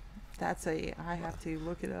 Yeah. That's I have to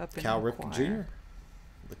look it up. And Cal Ripken Jr.,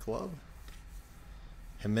 the club.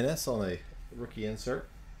 Jimenez on a rookie insert.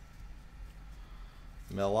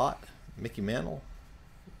 Mel Ott, Mickey Mantle,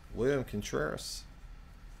 William Contreras,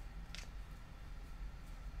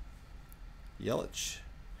 Yelich,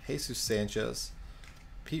 Jesus Sanchez,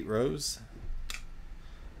 Pete Rose.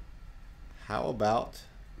 How about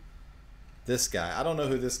this guy? I don't know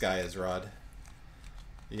who this guy is, Rod.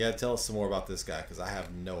 You got to tell us some more about this guy because I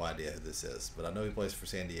have no idea who this is, but I know he plays for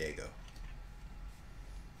San Diego.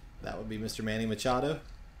 That would be Mr. Manny Machado.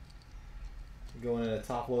 Going in a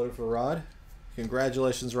top loader for Rod.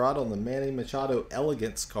 Congratulations, Rod, on the Manny Machado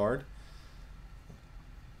Elegance card.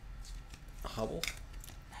 Hubble.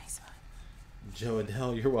 Nice one. Joe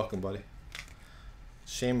Adele, you're welcome, buddy.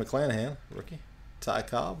 Shane McClanahan, rookie. Ty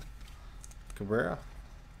Cobb. Cabrera.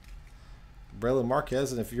 Braylon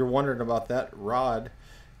Marquez, and if you're wondering about that, Rod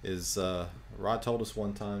told us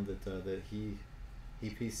one time that he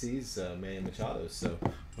PCs Manny Machado's, so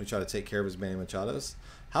we try to take care of his Manny Machado's.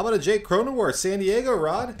 How about a Jake Cronenworth, San Diego,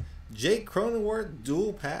 Rod? Jake Cronenworth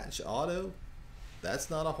dual patch auto. That's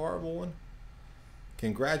not a horrible one.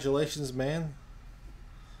 Congratulations, man.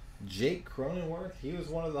 Jake Cronenworth, he was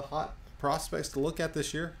one of the hot prospects to look at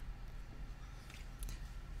this year.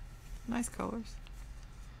 Nice colors.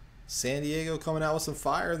 San Diego coming out with some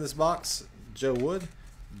fire in this box. Joe Wood,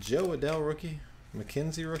 Joe Adele rookie,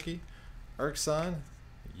 McKenzie rookie, Erkson,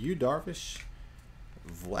 Yu Darvish,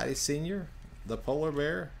 Vladdy Sr., the Polar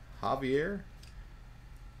Bear, Javier.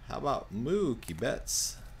 How about Mookie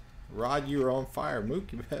Betts? Rod, you are on fire.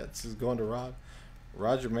 Mookie Betts is going to Rod.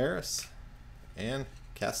 Roger Maris and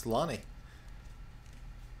Castellani.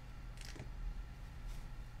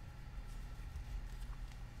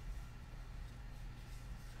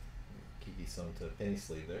 Kiki some to penny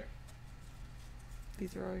sleeve there.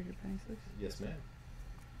 These are all your penny sleeves? Yes, ma'am.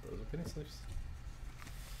 Those are penny sleeves.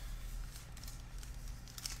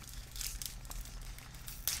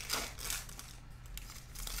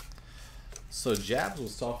 So Jabs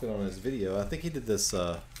was talking on his video. I think he did this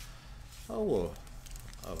about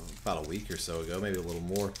a week or so ago, maybe a little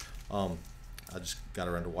more. I just got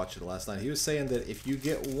around to watching it last night. He was saying that if you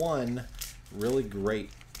get one really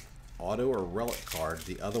great auto or relic card,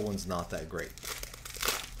 the other one's not that great.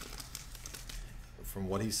 From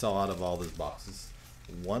what he saw out of all those boxes,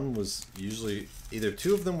 one was usually either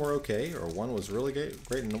two of them were okay, or one was really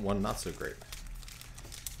great and one not so great.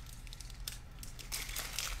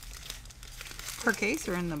 Per case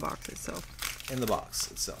or in the box itself? In the box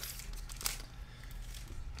itself.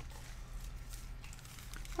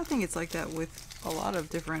 I think it's like that with a lot of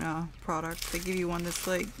different products. They give you one that's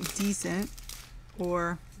like decent,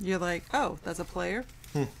 or you're like, oh, that's a player.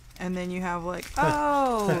 And then you have like,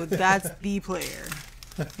 oh, that's the player.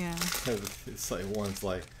 Yeah. It's like one's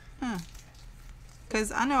like.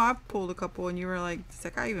 Because I know I pulled a couple and you were like, does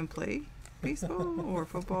that guy even play baseball or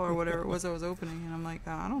football or whatever it was I was opening? And I'm like,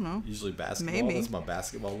 I don't know. Usually basketball. Maybe. That's my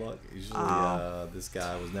basketball luck. Usually this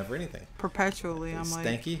guy was never anything. Perpetually. I'm like.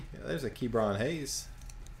 Stanky. There's a Kebron Hayes.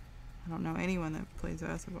 I don't know anyone that plays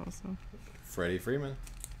basketball, so. Freddie Freeman.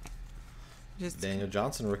 Just Daniel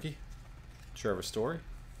Johnson, rookie. Trevor Story.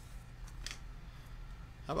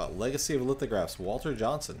 How about Legacy of Lithographs? Walter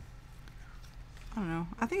Johnson. I don't know.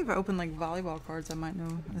 I think if I open like volleyball cards, I might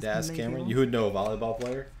know. Daz Cameron. You would know a volleyball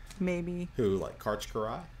player? Maybe. Who, like Karch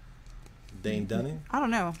Karai? Dane Dunning? I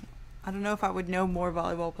don't know. I don't know if I would know more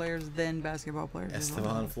volleyball players than basketball players.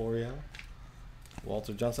 Esteban Florial.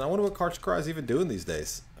 Walter Johnson. I wonder what Karch Karai is even doing these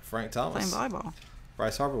days. Frank Thomas. Playing volleyball.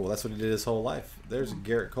 Bryce Harper. Well, that's what he did his whole life. There's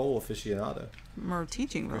Garrett Cole aficionado. Or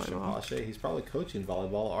teaching Christian volleyball. Pache. He's probably coaching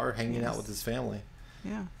volleyball or hanging out with his family.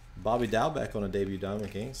 Yeah. Bobby Dowbeck on a debut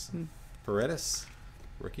Diamond Kings. Paredes,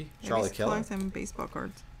 rookie. Charlie Keller. Collecting baseball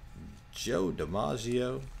cards. Joe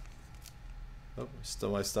DiMaggio. Oh,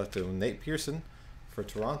 still might stuck to Nate Pearson for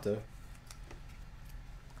Toronto.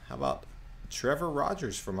 How about Trevor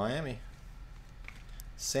Rogers for Miami?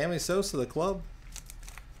 Sammy Sosa, the club.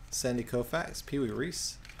 Sandy Koufax, Pee Wee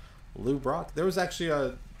Reese, Lou Brock. There was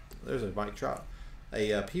actually there's a Mike Trout,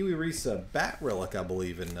 a Pee Wee Reese bat relic, I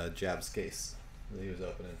believe, in Jab's case that he was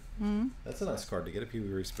opening. Mm-hmm. That's a nice card to get, a Pee Wee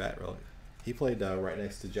Reese bat relic. He played right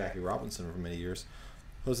next to Jackie Robinson for many years.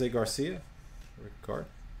 Jose Garcia, rookie card.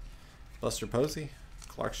 Buster Posey,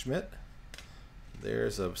 Clark Schmidt.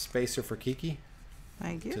 There's a spacer for Kiki.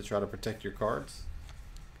 Thank you. To try to protect your cards.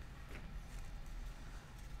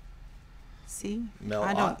 See? Mel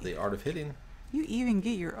Ott, the art of hitting. You even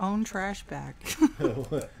get your own trash back.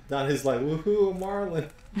 Don is like, woohoo, a Marlin.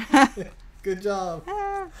 Good job.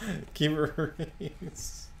 Keeper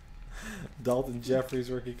Reeves. Dalton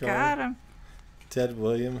Jeffries, rookie card. Got him. Ted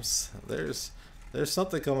Williams. There's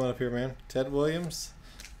something coming up here, man. Ted Williams.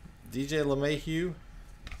 DJ LeMahieu.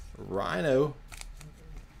 Rhino.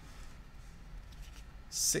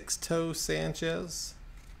 Six-Toe Sanchez.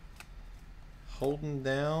 Holding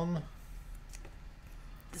down.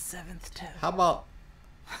 The seventh toe. How about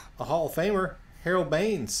a Hall of Famer, Harold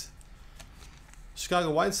Baines? Chicago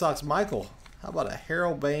White Sox, Michael. How about a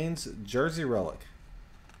Harold Baines jersey relic?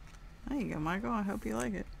 There you go, Michael. I hope you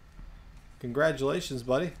like it. Congratulations,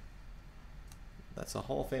 buddy. That's a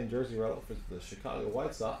Hall of Fame jersey relic for the Chicago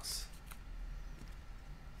White Sox.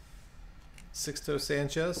 Six-Toe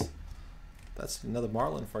Sanchez. That's another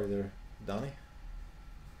Marlin for you there, Donnie.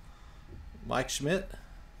 Mike Schmidt.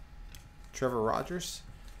 Trevor Rogers.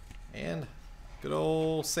 And good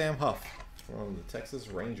old Sam Huff from the Texas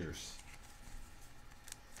Rangers.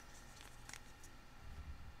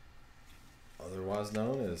 Otherwise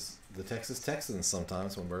known as the Texas Texans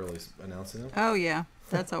sometimes when Burley's announcing them. Oh, yeah.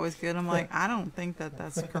 That's always good. I'm like, I don't think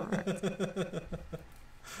that's correct.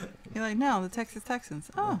 You're like, no, the Texas Texans.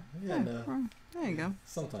 Oh, yeah, no. There you go.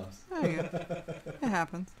 Sometimes. There you go. It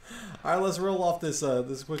happens. All right, let's roll off this.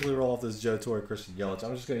 Let's quickly roll off this Joe Torre, Christian Yelich.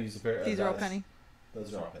 I'm just going to use a pair. These are all penny.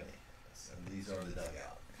 Those are all penny. And these are the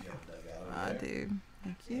dugout. If you have a dugout over I there. do.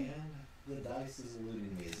 Thank you. And the dice is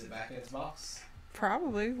eluding me. Is it back in its box?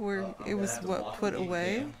 Probably where it was put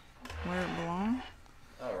away, where it belonged.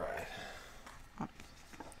 All right.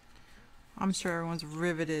 I'm sure everyone's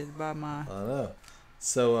riveted by my. I know.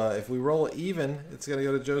 So if we roll even, it's going to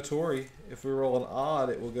go to Joe Torre. If we roll an odd,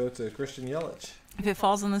 it will go to Christian Yelich. If it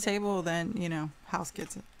falls on the table, then, you know, house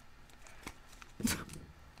gets it.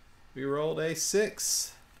 We rolled a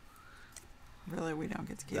 6. Really, we don't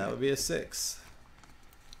get to keep That it. would be a 6.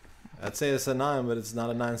 I'd say it's a 9, but it's not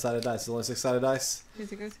a 9-sided dice. It's only 6-sided dice.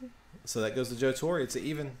 Who's it go to? So that goes to Joe Torre. It's an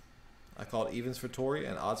even. I call it evens for Torre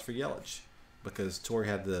and odds for Yelich. Because Torre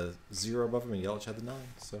had the 0 above him and Yelich had the 9.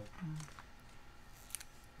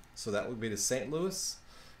 So that would be to St. Louis.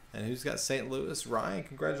 And who's got St. Louis? Ryan.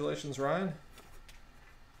 Congratulations, Ryan.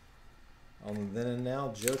 On the then and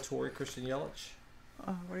now, Joe Torre, Christian Yelich.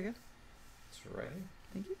 Oh, where do you go? It's right here.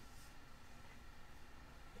 Thank you.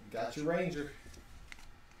 Got your Ranger.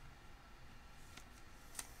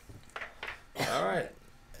 All right.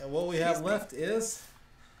 And what we have left is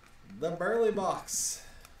the Burley box.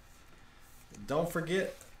 Don't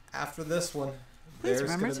forget, after this one, Please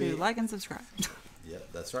remember to like and subscribe. Yep,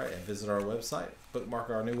 that's right. And visit our website. Bookmark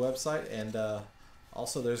our new website. And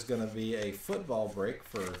also there's going to be a football break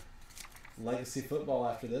for Legacy Football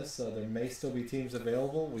after this. So there may still be teams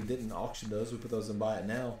available. We didn't auction those. We put those in Buy It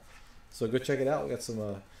Now. So go check it out. We got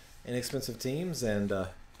some inexpensive teams. And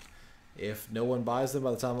if no one buys them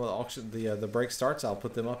by the time the auction, the break starts, I'll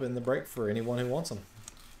put them up in the break for anyone who wants them.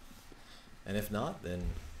 And if not, then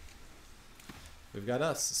we've got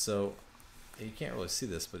us. So you can't really see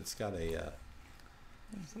this, but it's got a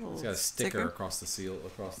sticker across the seal,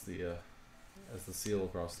 across the as the seal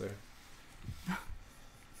across there.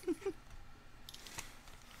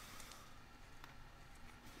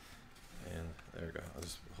 And there we go. I'll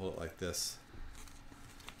just hold it like this.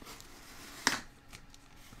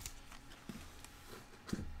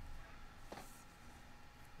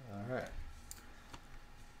 All right.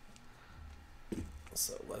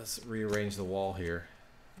 So let us rearrange the wall here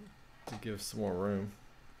to give some more room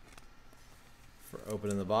for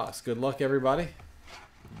opening the box. Good luck, everybody.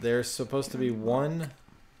 There's supposed to be one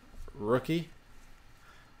rookie,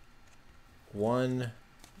 one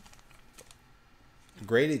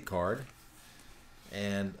graded card,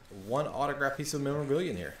 and one autographed piece of memorabilia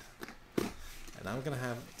in here. And I'm going to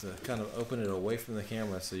have to kind of open it away from the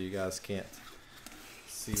camera so you guys can't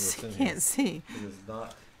see what's in here. Can't see. It is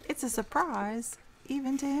not. It's a surprise,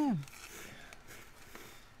 even to him.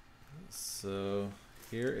 So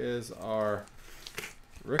here is our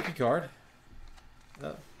rookie card.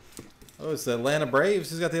 Oh, it's the Atlanta Braves.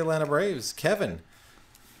 Who's got the Atlanta Braves? Kevin.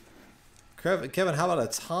 Kevin, how about a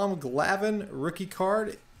Tom Glavine rookie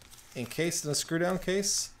card encased in a screw down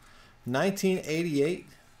case? 1988.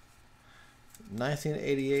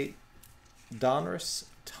 1988 Donruss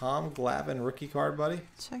Tom Glavine rookie card, buddy.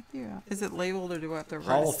 Check you out. Is it labeled or do I have to write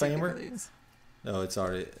Hall a of sticker for Famer? these? No, it's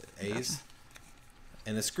already A's. Gotcha.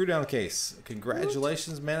 And a screw down case.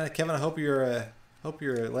 Congratulations, man. Kevin, I hope you're an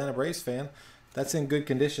Atlanta Braves fan. That's in good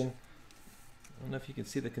condition. I don't know if you can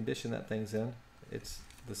see the condition that thing's in. It's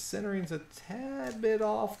the centering's a tad bit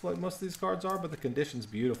off, like most of these cards are, but the condition's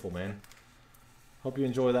beautiful, man. Hope you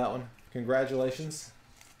enjoy that one. Congratulations.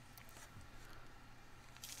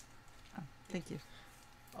 Oh, thank you.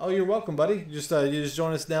 Oh, you're welcome, buddy. You just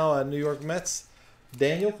joined us now, New York Mets.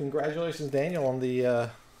 Daniel, congratulations, Daniel, on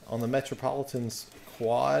the Metropolitans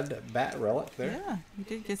quad bat relic there. Yeah, you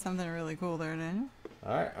did get something really cool there, Daniel.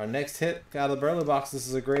 All right, our next hit out of the Burley box. This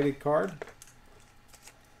is a graded card.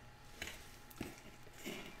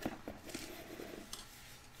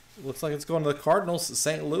 Looks like it's going to the Cardinals,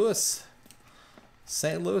 St. Louis.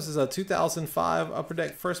 St. Louis is a 2005 Upper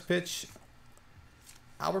Deck first pitch,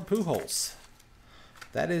 Albert Pujols.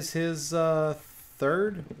 That is his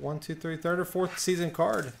third or fourth season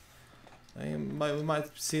card. We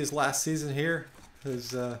might see his last season here.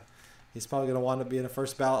 He's probably going to wind up being a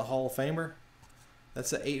first ballot Hall of Famer.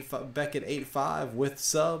 That's a Beckett 8.5 with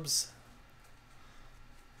subs.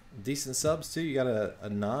 Decent subs too. You got a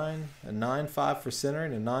 9.5 for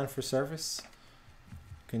centering, and 9 for service.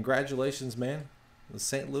 Congratulations, man. The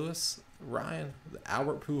St. Louis Ryan, the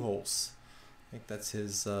Albert Pujols. I think that's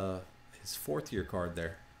his fourth year card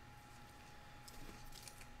there.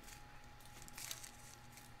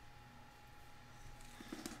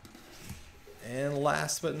 And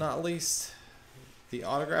last but not least, the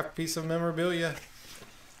autographed piece of memorabilia.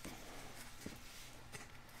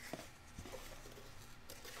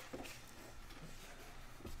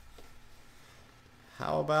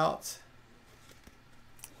 How about...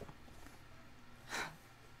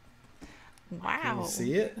 Wow. Can you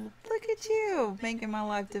see it? Look at you, making my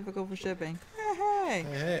life difficult for shipping. Hey.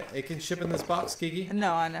 Hey, it can ship in this box, Kiki.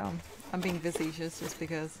 No, I know. I'm being facetious just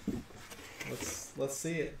because. Let's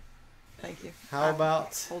see it. Thank you. How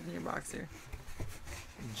about holding your box here?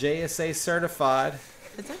 JSA certified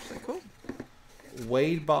It's actually cool.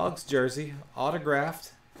 Wade Boggs jersey,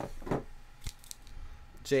 autographed.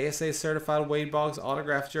 JSA certified Wade Boggs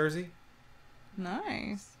autographed jersey.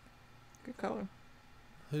 Nice. Good color.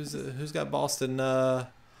 Who's got Boston?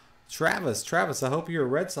 Travis. Travis, I hope you're a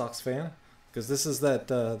Red Sox fan, because this is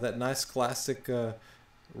that nice classic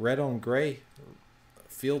red on gray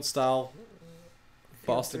field style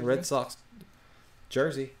Boston Red Sox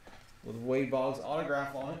jersey with Wade Boggs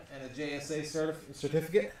autograph on it and a JSA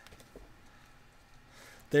certificate.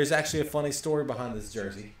 There's actually a funny story behind this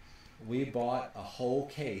jersey. We bought a whole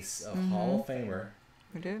case of Hall of Famer.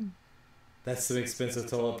 We did. That's some expensive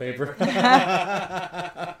toilet paper.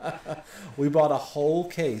 We bought a whole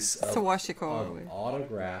case of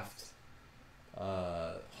autographed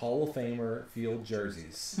Hall of Famer field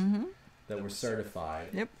jerseys that were certified.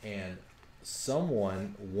 Yep. And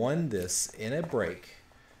someone won this in a break,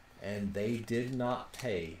 and they did not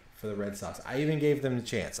pay for the Red Sox. I even gave them the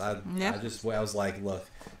chance. I was like, look,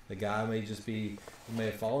 the guy may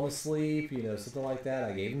have fallen asleep, something like that.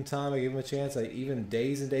 I gave him time. I gave him a chance. Even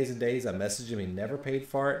days and days and days, I messaged him. He never paid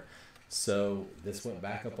for it. So this went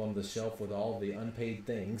back up on the shelf with all the unpaid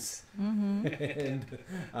things, and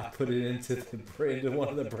I put it into one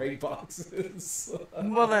of the break boxes.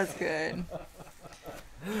 Well, that's good.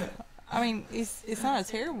 I mean, it's not a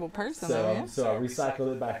terrible person, though, yeah? So I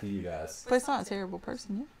recycled it back to you guys. But it's not a terrible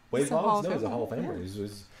person, yeah? Wade Boggs, no, he's a Hall of Famer.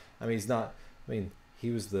 Yeah. He's not.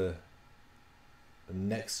 He was the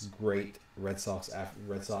next great Red Sox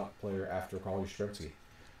player after Carl Yastrzemski.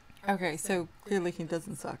 Okay, so clearly he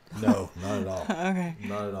doesn't suck. No, not at all. Okay.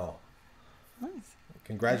 Not at all. Nice.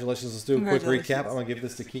 Congratulations. Let's do a quick recap. I'm gonna give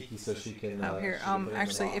this to Kiki so she can. Here,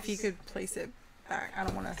 actually, if you could place it back, I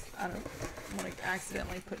don't want to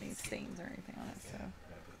accidentally put any stains or anything on it. So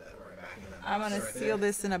I'm gonna seal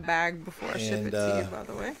this in a bag before I ship it to you. By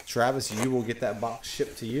the way, Travis, you will get that box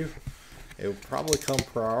shipped to you. It will probably come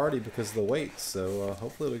priority because of the weight, so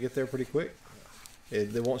hopefully it'll get there pretty quick.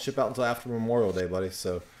 It won't ship out until after Memorial Day, buddy.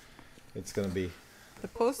 So it's gonna be. The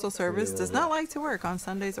Postal Service does not like to work on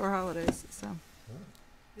Sundays or holidays, so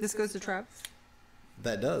this goes to Travis.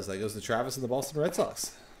 That goes to Travis and the Boston Red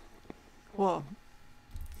Sox. Well,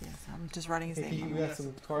 yes, I'm just writing his name. You got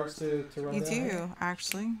some cards to run down? You do,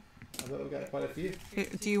 actually. I bet we got quite a few.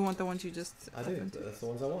 Do you want the ones you just... I do. That's the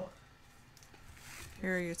ones I want.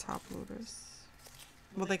 Here are your top loaders.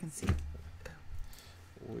 Well, they can see.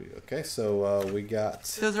 Okay, so we got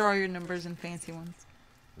Those are all your numbers and fancy ones.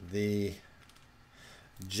 the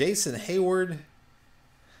Jason Hayward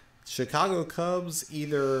Chicago Cubs,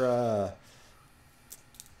 either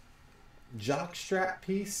jockstrap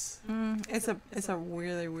piece It's a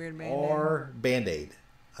really weird band or Band-Aid.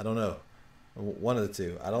 I don't know. One of the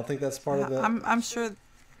two. I don't think that's part of the... I'm sure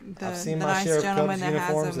I've seen the my nice share of gentleman Cubs that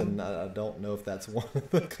uniforms, has them. and I don't know if that's one of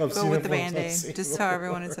the Cubs Go uniforms. with the I've Band-Aid. seen Just tell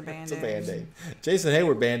everyone it's a Band-Aid. It's a Band-Aid. Jason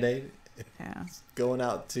Hayward Band-Aid. Yeah. Going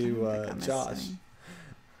out to Josh. any.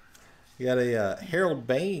 You got a Harold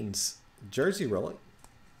Baines jersey relic.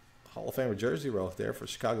 Hall of Famer jersey relic there for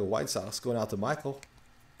Chicago White Sox. Going out to Michael.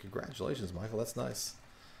 Congratulations, Michael. That's nice.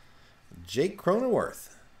 Jake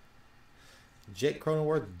Cronenworth. Jake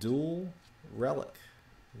Cronenworth dual relic.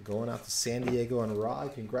 Going out to San Diego and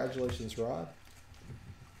Rod. Congratulations, Rod.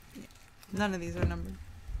 None of these are numbered.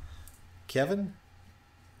 Kevin,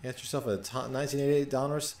 you got yourself a 1988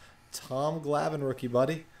 Donruss Tom Glavine rookie,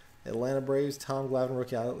 buddy. Atlanta Braves, Tom Glavine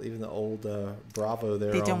rookie. Out leaving the old Bravo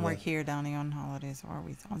there. They don't work here, Downey, on holidays, or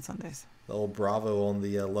we on Sundays. The old Bravo on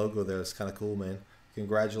the logo there is kind of cool, man.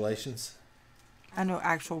 Congratulations. I know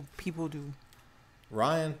actual people do.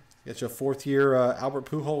 Ryan, you got your fourth year Albert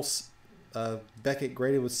Pujols Beckett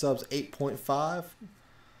graded with subs 8.5.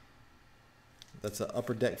 That's an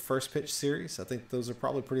upper deck first pitch series. I think those are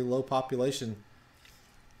probably pretty low population.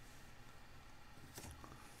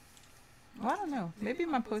 Well, I don't know. Maybe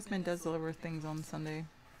my postman does deliver things on Sunday.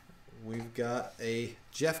 We've got a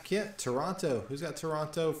Jeff Kent, Toronto. Who's got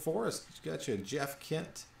Toronto for us? You got you a Jeff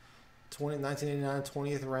Kent, 1989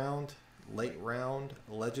 20th round, late round,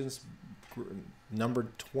 Legends,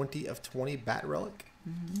 numbered 20 of 20 bat relic.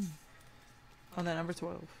 Mm-hmm. On that number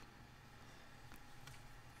 12.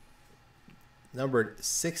 Numbered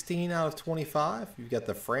 16 out of 25. You've got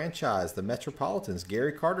the franchise, the Metropolitans,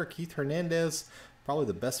 Gary Carter, Keith Hernandez, probably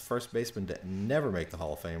the best first baseman to never make the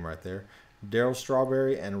Hall of Fame right there. Darryl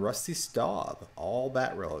Strawberry and Rusty Staub, all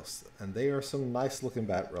bat relics. And they are some nice looking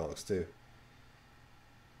bat relics too.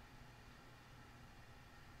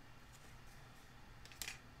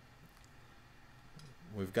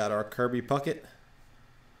 We've got our Kirby Puckett.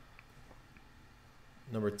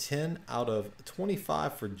 Number 10 out of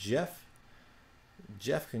 25 for Jeff.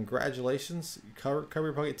 Jeff, congratulations. Kirby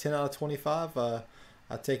Puckett 10 out of 25. I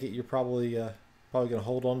take it you're probably going to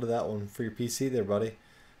hold on to that one for your PC there, buddy.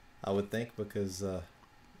 I would think, because it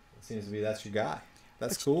seems to be that's your guy.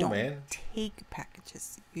 That's But cool, you don't man. Take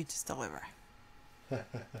packages. You just deliver.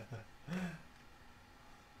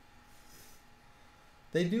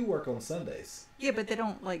 They do work on Sundays. Yeah, but they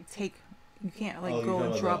don't like take. You can't like Oh, go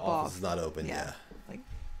and drop the office off. is not open. Yeah. Like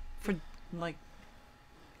for like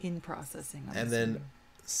in processing. I'm And then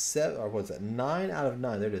assuming. 7, or what's that? 9 out of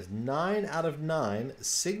 9. There it is. 9 out of 9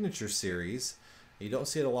 signature series. You don't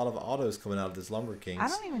see a lot of autos coming out of this Lumber Kings. I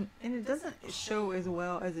don't even, and it doesn't show as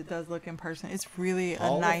well as it does look in person. It's really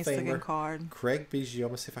Hall a of nice Famer looking card. Craig Biggio. I'm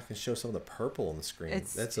gonna see if I can show some of the purple on the screen.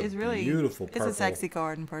 That's a really beautiful purple. It's a sexy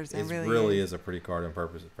card in person. It It really is a pretty card in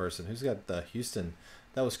person. Who's got the Houston?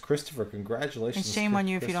 That was Christopher. Congratulations. And shame on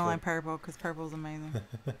you if you don't Christopher. like purple, because purple's amazing.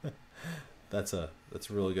 That's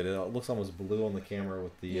really good. It looks almost blue on the camera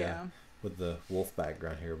with the with the wolf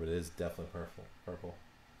background here, but it is definitely purple.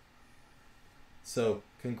 So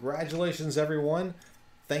congratulations, everyone.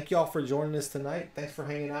 Thank y'all for joining us tonight. Thanks for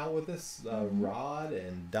hanging out with us, Rod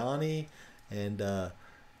and Donnie, and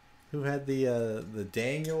who had the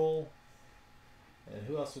Daniel, and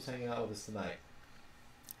who else was hanging out with us tonight?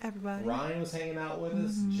 Everybody. Ryan was hanging out with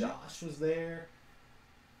us. Josh was there.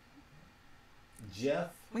 Jeff.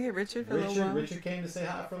 We had Richard for a little while. Richard came to say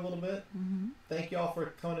hi for a little bit. Thank y'all for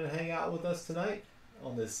coming and hang out with us tonight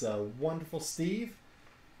on this wonderful Steve.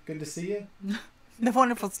 Good to see you. The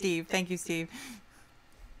wonderful Steve. Thank you, Steve.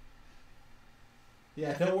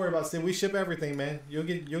 Yeah, don't worry about Steve. We ship everything, man.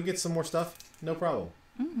 You'll get some more stuff. No problem.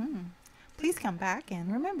 Please come back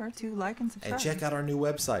and remember to like and subscribe. And check out our new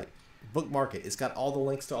website. Bookmark it. It's got all the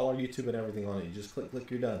links to all our YouTube and everything on it. You just click,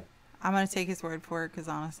 you're done. I'm going to take his word for it, because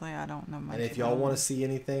honestly, I don't know much. And if y'all want to see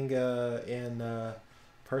anything in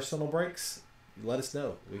personal breaks, let us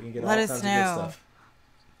know. We can get all kinds of good stuff.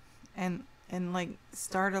 And like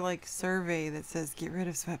start a survey that says get rid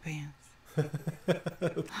of sweatpants.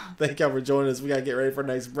 Thank y'all for joining us. We got to get ready for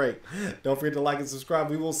the next break. Don't forget to like and subscribe.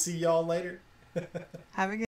 We will see y'all later. Have a good